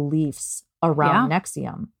their beliefs around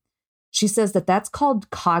NXIVM. She says that that's called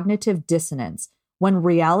cognitive dissonance, when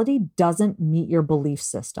reality doesn't meet your belief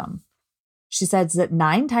system. She says that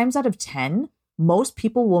 9 times out of 10, most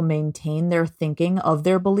people will maintain their thinking of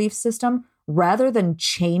their belief system rather than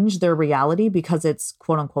change their reality because it's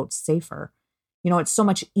quote unquote safer. It's so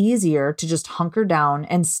much easier to just hunker down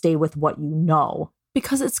and stay with what you know.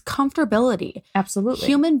 Because it's comfortability. Absolutely.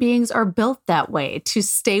 Human beings are built that way, to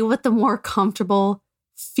stay with the more comfortable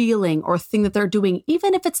feeling or thing that they're doing,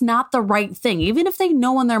 even if it's not the right thing, even if they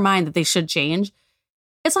know in their mind that they should change,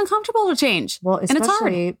 it's uncomfortable to change. Well, and it's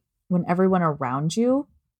hard when everyone around you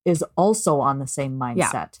is also on the same mindset.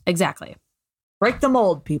 Yeah, exactly. Break the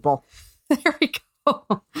mold, people. There we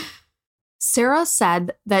go. Sarah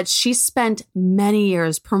said that she spent many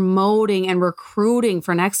years promoting and recruiting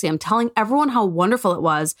for NXIVM, telling everyone how wonderful it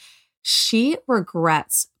was. She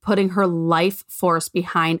regrets putting her life force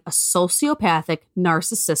behind a sociopathic,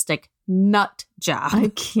 narcissistic nut job. I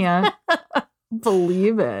can't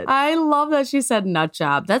believe it. I love that she said nut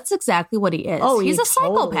job. That's exactly what he is. He's a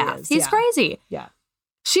psychopath. He's crazy. Yeah.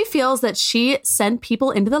 She feels that she sent people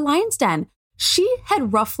into the lion's den. She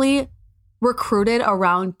had roughly recruited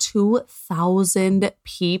around 2,000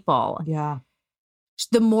 people. Yeah.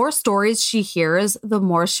 The more stories she hears, the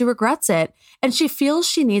more she regrets it. And she feels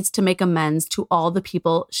she needs to make amends to all the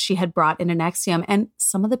people she had brought into NXIVM. And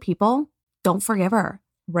some of the people don't forgive her.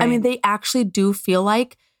 Right. I mean, they actually do feel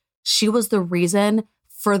like she was the reason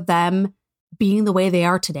for them being the way they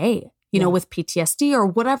are today, you know, with PTSD or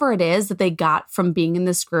whatever it is that they got from being in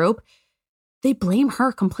this group. They blame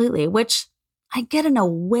her completely, which I get in a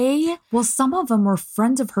way. Well, some of them were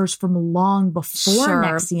friends of hers from long before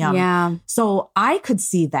NXIVM. Yeah. So I could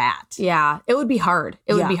see that. Yeah. It would be hard.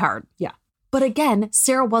 It would be hard. Yeah. But again,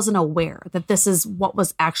 Sarah wasn't aware that this is what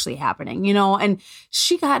was actually happening, you know, and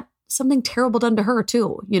she got something terrible done to her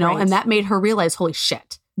too, you know, and that made her realize, holy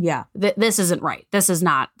shit. Yeah. This isn't right. This is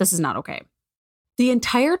not okay. The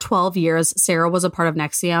entire 12 years Sarah was a part of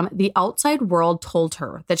NXIVM, the outside world told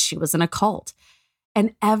her that she was in a cult.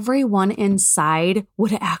 And everyone inside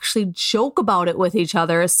would actually joke about it with each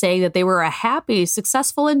other, saying that they were a happy,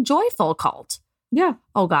 successful, and joyful cult. Yeah.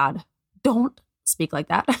 Oh, God. Don't speak like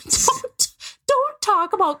that. Don't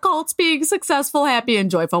talk about cults being successful, happy, and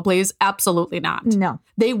joyful, please. Absolutely not. No.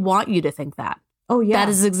 They want you to think that. Oh, yeah. That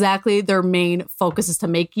is exactly their main focus, is to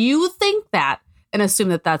make you think that and assume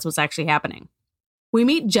that that's what's actually happening. We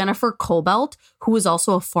meet Jennifer Colbelt, who is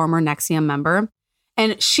also a former NXIVM member.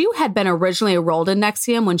 And she had been originally enrolled in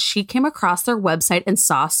NXIVM when she came across their website and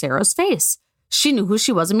saw Sarah's face. She knew who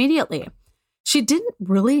she was immediately. She didn't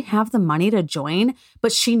really have the money to join,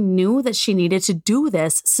 but she knew that she needed to do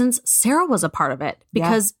this since Sarah was a part of it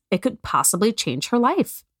because it could possibly change her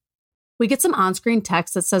life. We get some on-screen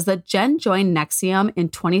text that says that Jen joined NXIVM in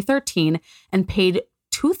 2013 and paid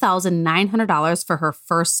 $2,900 for her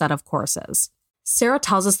first set of courses. Sarah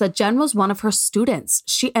tells us that Jen was one of her students.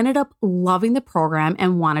 She ended up loving the program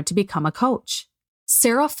and wanted to become a coach.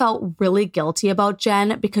 Sarah felt really guilty about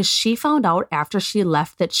Jen because she found out after she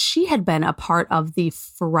left that she had been a part of the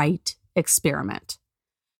fright experiment.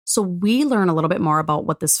 So we learn a little bit more about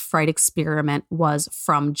what this fright experiment was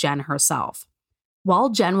from Jen herself. While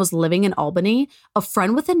Jen was living in Albany, a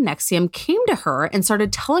friend within NXIVM came to her and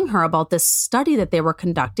started telling her about this study that they were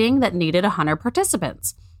conducting that needed 100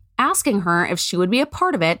 participants. Asking her if she would be a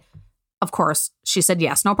part of it. Of course, she said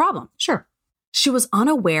yes, no problem. Sure. She was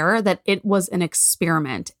unaware that it was an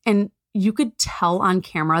experiment, and you could tell on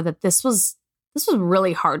camera that this was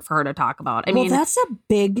really hard for her to talk about. I mean, that's a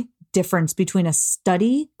big difference between a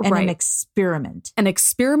study and an experiment. An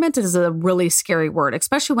experiment is a really scary word,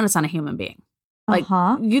 especially when it's on a human being. Like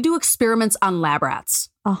you do experiments on lab rats.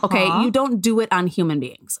 Okay, you don't do it on human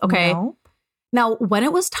beings. Okay. No. Now, when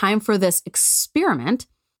it was time for this experiment,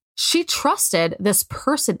 she trusted this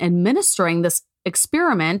person administering this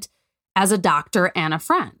experiment as a doctor and a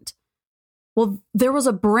friend. Well, there was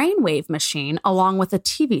a brainwave machine along with a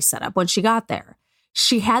TV setup when she got there.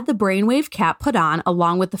 She had the brainwave cap put on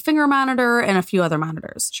along with the finger monitor and a few other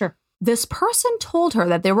monitors. Sure. This person told her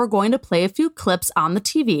that they were going to play a few clips on the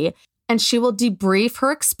TV and she will debrief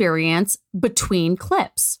her experience between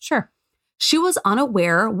clips. Sure. She was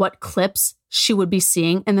unaware what clips she would be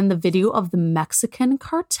seeing, and then the video of the Mexican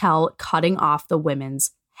cartel cutting off the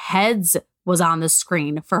women's heads was on the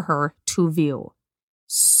screen for her to view.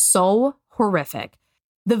 So horrific.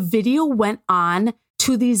 The video went on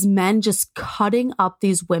to these men just cutting up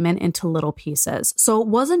these women into little pieces. So it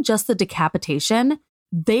wasn't just the decapitation.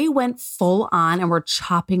 They went full on and were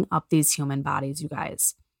chopping up these human bodies, you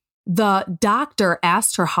guys. The doctor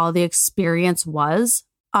asked her how the experience was.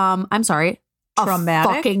 I'm sorry.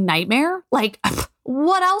 Traumatic? A fucking nightmare? Like,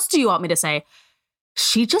 what else do you want me to say?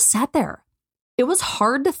 She just sat there. It was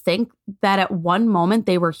hard to think that at one moment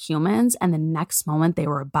they were humans and the next moment they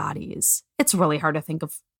were bodies. It's really hard to think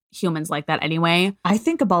of humans like that anyway. I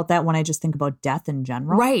think about that when I just think about death in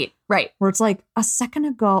general. Right. Where it's like a second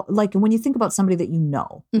ago, like when you think about somebody that you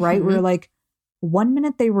know, right? Where like 1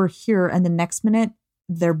 minute they were here and the next minute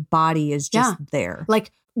their body is just there.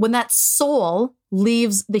 Like when that soul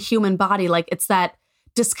leaves the human body, like it's that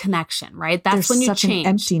disconnection, right? That's There's when you such change.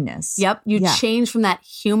 An emptiness. Yep. You change from that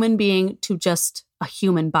human being to just a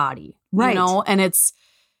human body. Right. You know, and it's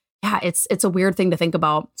a weird thing to think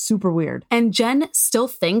about. Super weird. And Jen still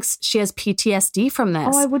thinks she has PTSD from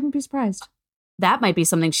this. Oh, I wouldn't be surprised. That might be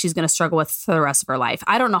something she's going to struggle with for the rest of her life.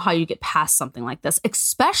 I don't know how you get past something like this,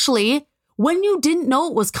 especially when you didn't know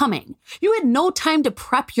it was coming. You had no time to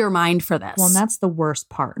prep your mind for this. Well, and that's the worst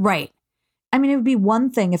part. Right. I mean, it would be one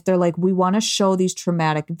thing if they're like, we want to show these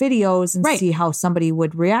traumatic videos and see how somebody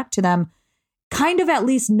would react to them. Kind of at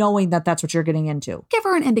least knowing that that's what you're getting into. Give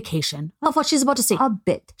her an indication of what she's about to see. A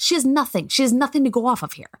bit. She has nothing. She has nothing to go off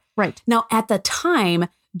of here. Right. Now, at the time,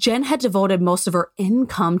 Jen had devoted most of her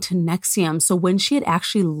income to NXIVM. So when she had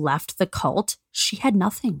actually left the cult, she had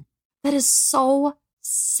nothing. That is so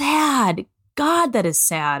sad. God, that is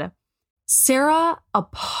sad. Sarah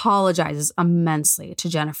apologizes immensely to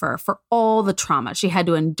Jennifer for all the trauma she had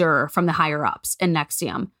to endure from the higher-ups in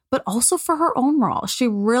NXIVM, but also for her own morale. She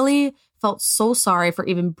really felt so sorry for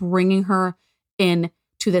even bringing her in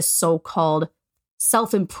to this so-called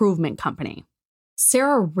self-improvement company.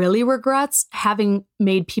 Sarah really regrets having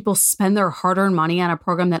made people spend their hard-earned money on a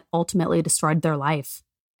program that ultimately destroyed their life.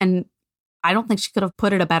 And I don't think she could have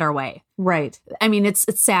put it a better way. Right. I mean, it's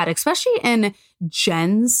sad, especially in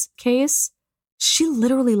Jen's case. She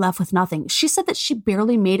literally left with nothing. She said that she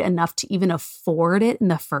barely made enough to even afford it in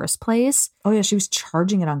the first place. Oh, yeah. She was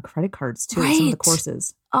charging it on credit cards, too, some of the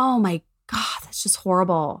courses. Oh, my God. That's just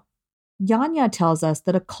horrible. Yanya tells us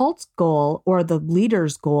that a cult's goal, or the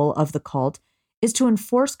leader's goal of the cult, is to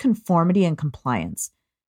enforce conformity and compliance.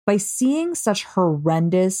 By seeing such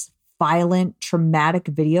horrendous, violent, traumatic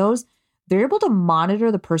videos, they're able to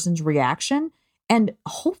monitor the person's reaction and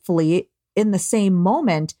hopefully, in the same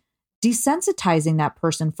moment, desensitizing that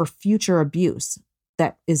person for future abuse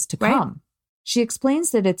that is to come. Right. She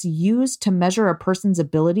explains that it's used to measure a person's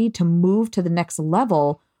ability to move to the next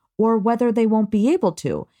level or whether they won't be able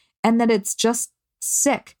to, and that it's just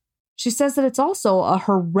sick. She says that it's also a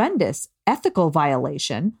horrendous ethical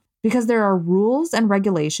violation because there are rules and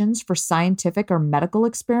regulations for scientific or medical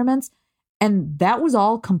experiments, and that was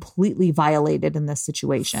all completely violated in this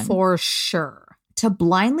situation. For sure. To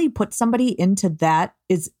blindly put somebody into that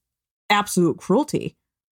is absolute cruelty.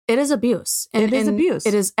 It is abuse. It is abuse.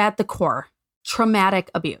 It is at the core. Traumatic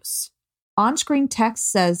abuse. On-screen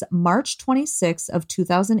text says March 26 of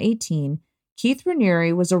 2018, Keith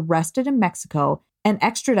Raniere was arrested in Mexico and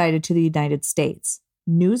extradited to the United States.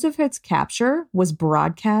 News of his capture was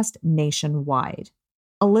broadcast nationwide.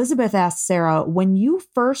 Elizabeth asked Sarah, when you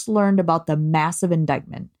first learned about the massive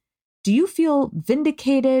indictment, do you feel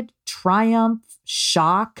vindicated, triumph,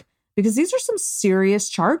 shock? Because these are some serious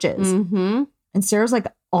charges. Mm-hmm. And Sarah's like,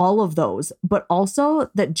 all of those, but also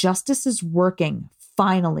that justice is working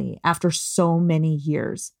finally after so many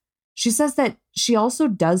years. She says that she also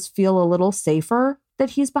does feel a little safer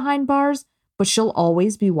that he's behind bars, but she'll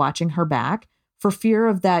always be watching her back for fear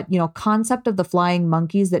of that, concept of the flying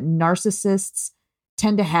monkeys that narcissists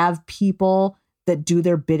tend to have people that do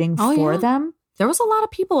their bidding for them. There was a lot of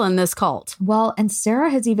people in this cult. Well, and Sarah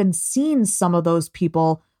has even seen some of those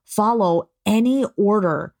people follow any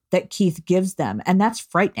order that Keith gives them. And that's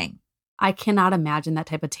frightening. I cannot imagine that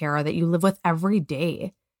type of terror that you live with every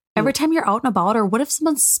day. Every time you're out and about, or what if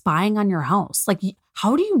someone's spying on your house? Like,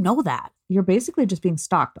 how do you know that? You're basically just being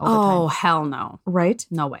stalked all the time. Oh, hell no. Right?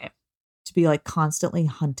 No way. To be like constantly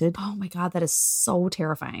hunted. Oh my God, that is so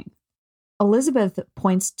terrifying. Elizabeth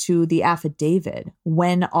points to the affidavit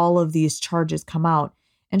when all of these charges come out.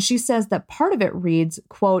 And she says that part of it reads,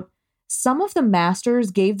 quote, some of the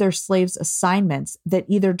masters gave their slaves assignments that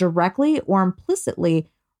either directly or implicitly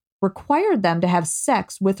required them to have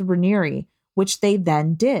sex with Raniere, which they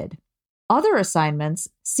then did. Other assignments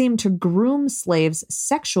seemed to groom slaves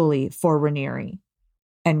sexually for Raniere,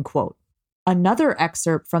 end quote. Another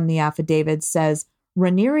excerpt from the affidavit says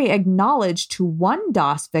Raniere acknowledged to one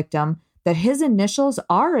DOS victim that his initials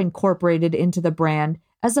are incorporated into the brand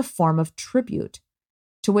as a form of tribute,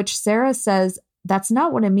 to which Sarah says, that's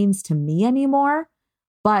not what it means to me anymore,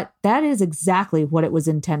 but that is exactly what it was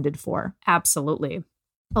intended for. Absolutely.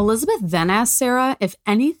 Elizabeth then asked Sarah if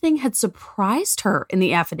anything had surprised her in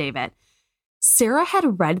the affidavit. Sarah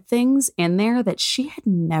had read things in there that she had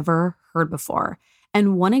never heard before.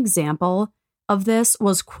 And one example of this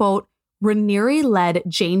was, quote, Raniere led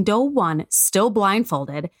Jane Doe 1, still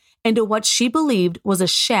blindfolded, into what she believed was a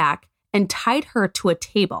shack and tied her to a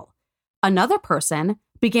table. Another person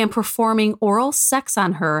began performing oral sex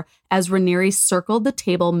on her as Raniere circled the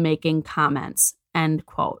table making comments, end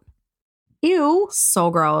quote. Ew.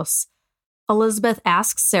 So gross. Elizabeth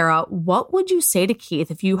asks Sarah, what would you say to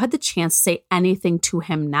Keith if you had the chance to say anything to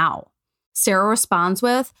him now? Sarah responds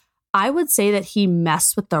with, I would say that he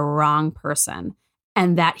messed with the wrong person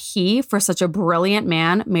and that he, for such a brilliant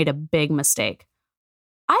man, made a big mistake.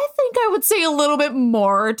 I think I would say a little bit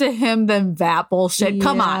more to him than that bullshit. Yeah,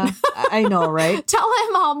 come on. I know, right? Tell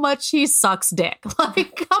him how much he sucks dick.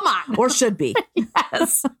 Like, come on. Or should be.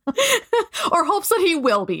 Yes. Or hopes that he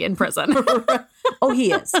will be in prison. Oh,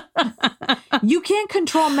 he is. You can't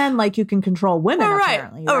control men like you can control women,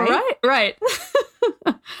 apparently. Right.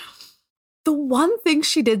 The one thing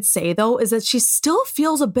she did say, though, is that she still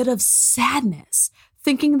feels a bit of sadness,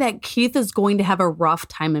 thinking that Keith is going to have a rough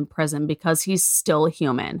time in prison because he's still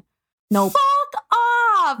human. Nope. Fuck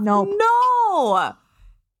off. Nope. No.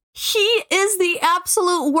 He is the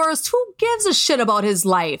absolute worst. Who gives a shit about his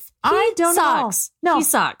life? I don't sucks. know. No. He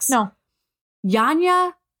sucks. No.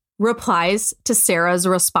 Yanya replies to Sarah's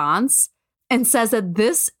response and says that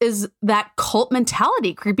this is that cult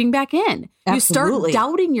mentality creeping back in. Absolutely. You start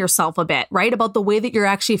doubting yourself a bit, right? About the way that you're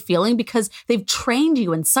actually feeling because they've trained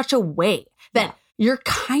you in such a way that you're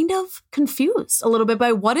kind of confused a little bit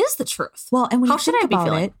by what is the truth. Well, and when How you should think I be about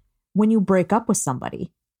feeling? it, when you break up with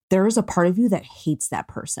somebody, there is a part of you that hates that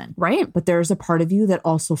person. Right. But there's a part of you that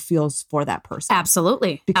also feels for that person.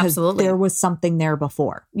 Absolutely. Because there was something there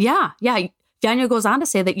before. Yeah. Daniel goes on to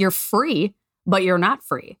say that you're free, but you're not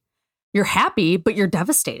free. You're happy, but you're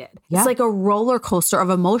devastated. Yeah. It's like a roller coaster of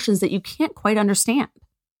emotions that you can't quite understand.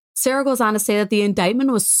 Sarah goes on to say that the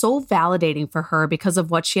indictment was so validating for her because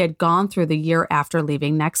of what she had gone through the year after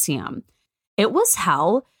leaving NXIVM. It was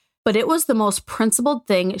hell, but it was the most principled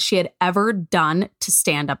thing she had ever done to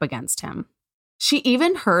stand up against him. She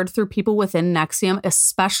even heard through people within NXIVM,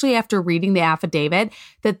 especially after reading the affidavit,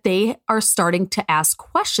 that they are starting to ask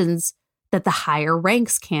questions that the higher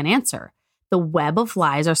ranks can't answer. The web of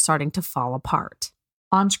lies are starting to fall apart.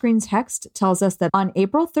 On-screen text tells us that on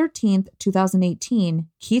April 13th, 2018,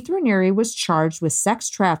 Keith Raniere was charged with sex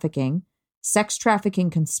trafficking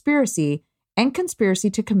conspiracy, and conspiracy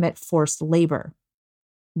to commit forced labor.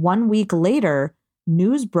 1 week later,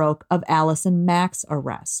 news broke of Allison Mack's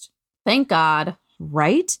arrest. Thank God.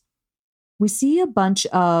 Right? We see a bunch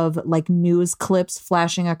of news clips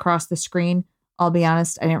flashing across the screen. I'll be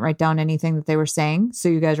honest, I didn't write down anything that they were saying, so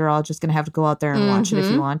you guys are all just going to have to go out there and watch it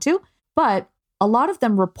if you want to. But a lot of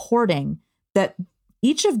them reporting that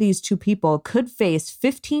each of these two people could face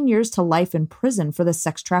 15 years to life in prison for the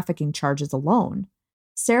sex trafficking charges alone.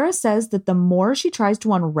 Sarah says that the more she tries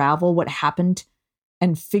to unravel what happened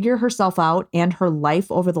and figure herself out and her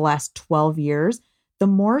life over the last 12 years, the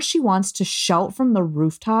more she wants to shout from the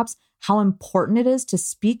rooftops how important it is to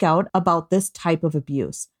speak out about this type of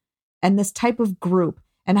abuse and this type of group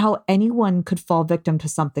and how anyone could fall victim to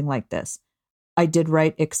something like this. I did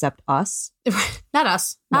write except us. Not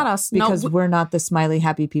us. Not us. Because we're not the smiley,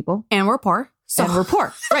 happy people. And we're poor. And we're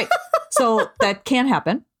poor. Right. So that can't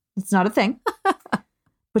happen. It's not a thing.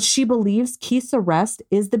 But she believes Keith's arrest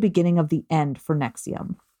is the beginning of the end for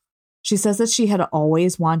NXIVM. She says that she had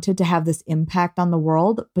always wanted to have this impact on the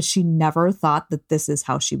world, but she never thought that this is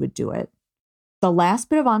how she would do it. The last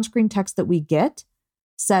bit of on-screen text that we get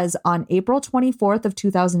says on April 24th of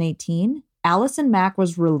 2018, Allison Mack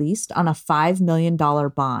was released on a $5 million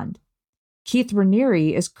bond. Keith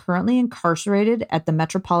Raniere is currently incarcerated at the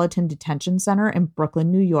Metropolitan Detention Center in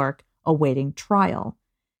Brooklyn, New York, awaiting trial.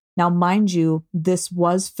 Now, mind you, this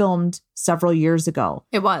was filmed several years ago.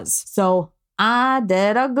 It was. So I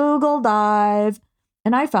did a Google dive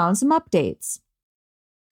and I found some updates.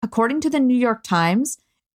 According to the New York Times,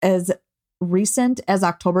 as recent as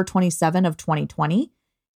October 27 of 2020,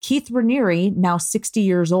 Keith Raniere, now 60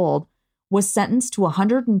 years old, was sentenced to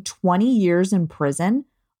 120 years in prison,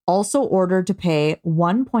 also ordered to pay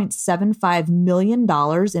 $1.75 million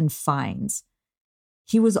in fines.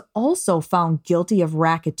 He was also found guilty of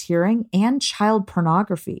racketeering and child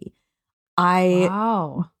pornography.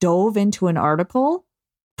 I dove into an article,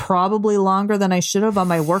 probably longer than I should have on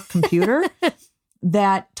my work computer,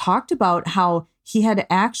 that talked about how he had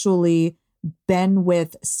actually been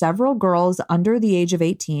with several girls under the age of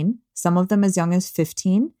 18, some of them as young as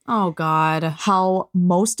 15. Oh, God. How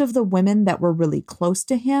most of the women that were really close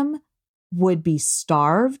to him would be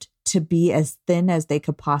starved to be as thin as they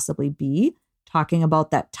could possibly be, talking about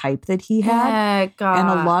that type that he had. God. And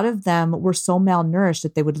a lot of them were so malnourished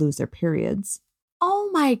that they would lose their periods. Oh,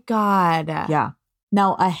 my God. Yeah.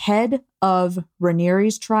 Now, ahead of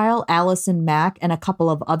Raniere's trial, Allison Mack and a couple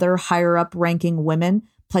of other higher-up ranking women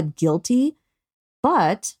pled guilty.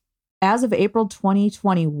 But as of April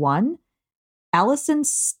 2021, Allison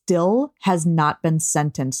still has not been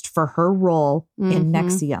sentenced for her role in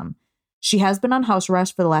NXIVM. She has been on house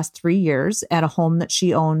arrest for the last 3 years at a home that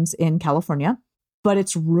she owns in California. But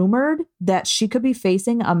it's rumored that she could be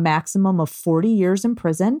facing a maximum of 40 years in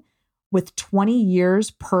prison with 20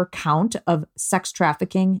 years per count of sex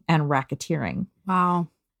trafficking and racketeering. Wow.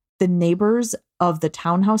 The neighbors of the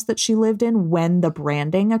townhouse that she lived in when the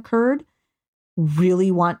branding occurred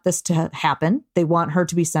really want this to happen. They want her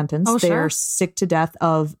to be sentenced. Oh, They're sure. sick to death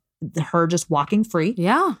of her just walking free.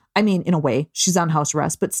 Yeah. I mean, in a way, she's on house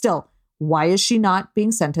arrest, but still, why is she not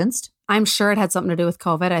being sentenced? I'm sure it had something to do with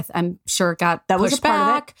COVID. I'm sure it got pushed was a part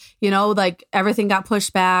back. of it. Like everything got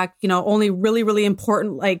pushed back. Only really, really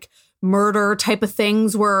important like murder type of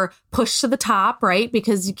things were pushed to the top, right?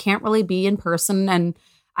 Because you can't really be in person. And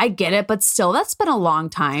I get it, but still, that's been a long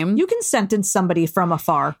time. You can sentence somebody from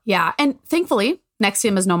afar. Yeah. And thankfully,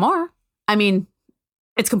 NXIVM is no more. I mean,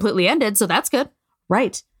 it's completely ended, so that's good.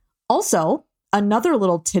 Right. Also, another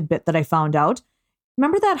little tidbit that I found out.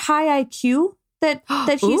 Remember that high IQ that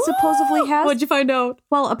he supposedly has? What'd you find out?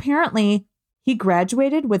 Well, apparently he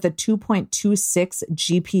graduated with a 2.26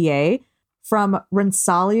 GPA from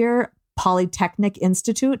Rensselaer Polytechnic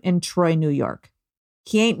Institute in Troy, New York.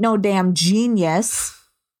 He ain't no damn genius.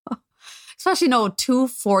 Especially no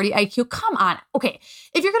 240 IQ. Come on. Okay,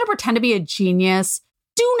 if you're going to pretend to be a genius,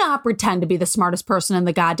 do not pretend to be the smartest person in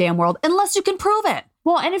the goddamn world unless you can prove it.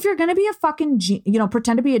 Well, and if you're going to be a fucking,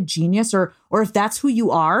 pretend to be a genius or if that's who you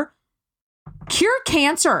are, cure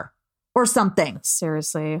cancer or something.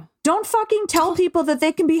 Seriously. Don't fucking tell people that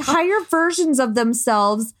they can be higher versions of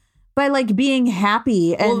themselves by like being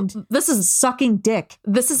happy and this is sucking dick.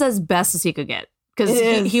 This is as best as he could get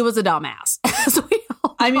because he was a dumbass. So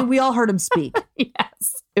we all heard him speak.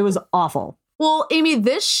 Yes. It was awful. Well, Amy,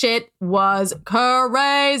 this shit was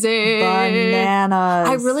crazy. Bananas.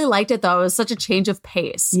 I really liked it, though. It was such a change of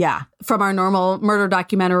pace. Yeah. From our normal murder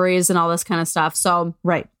documentaries and all this kind of stuff. So,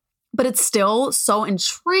 right. But it's still so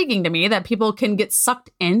intriguing to me that people can get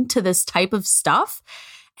sucked into this type of stuff.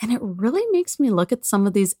 And it really makes me look at some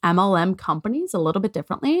of these MLM companies a little bit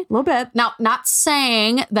differently. A little bit. Now, not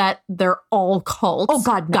saying that they're all cults. Oh,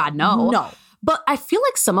 God, no. God, no. No. But I feel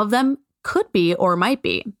like some of them could be or might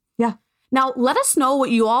be. Yeah. Now, let us know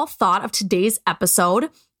what you all thought of today's episode.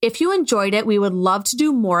 If you enjoyed it, we would love to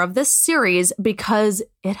do more of this series because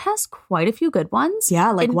it has quite a few good ones.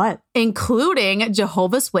 Yeah, like what? Including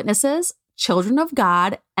Jehovah's Witnesses, Children of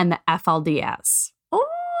God, and the FLDS. Oh.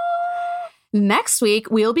 Next week,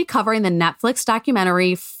 we'll be covering the Netflix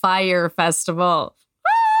documentary Fire Festival.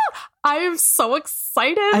 I am so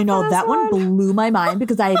excited. I know, that one blew my mind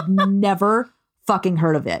because I had never fucking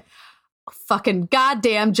heard of it. Fucking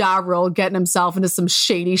goddamn Ja Rule getting himself into some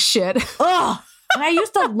shady shit. Ugh. And I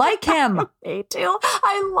used to like him. Me too.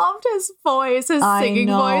 I loved his voice. His singing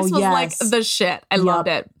voice was like the shit. I loved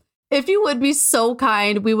it. If you would be so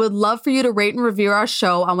kind, we would love for you to rate and review our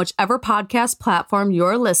show on whichever podcast platform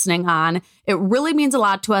you're listening on. It really means a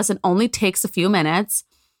lot to us and only takes a few minutes.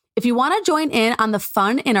 If you want to join in on the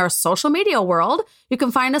fun in our social media world, you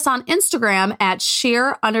can find us on Instagram at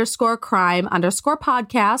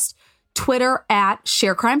share_crime_podcast, Twitter at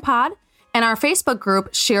sharecrimepod, and our Facebook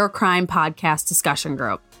group, Share Crime Podcast Discussion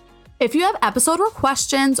Group. If you have episode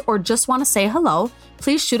questions or just want to say hello,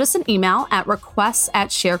 please shoot us an email at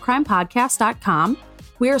requests@sharecrimepodcast.com.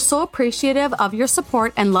 We are so appreciative of your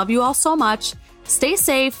support and love you all so much. Stay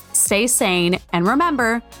safe, stay sane, and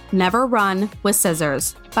remember, never run with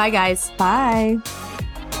scissors. Bye, guys. Bye.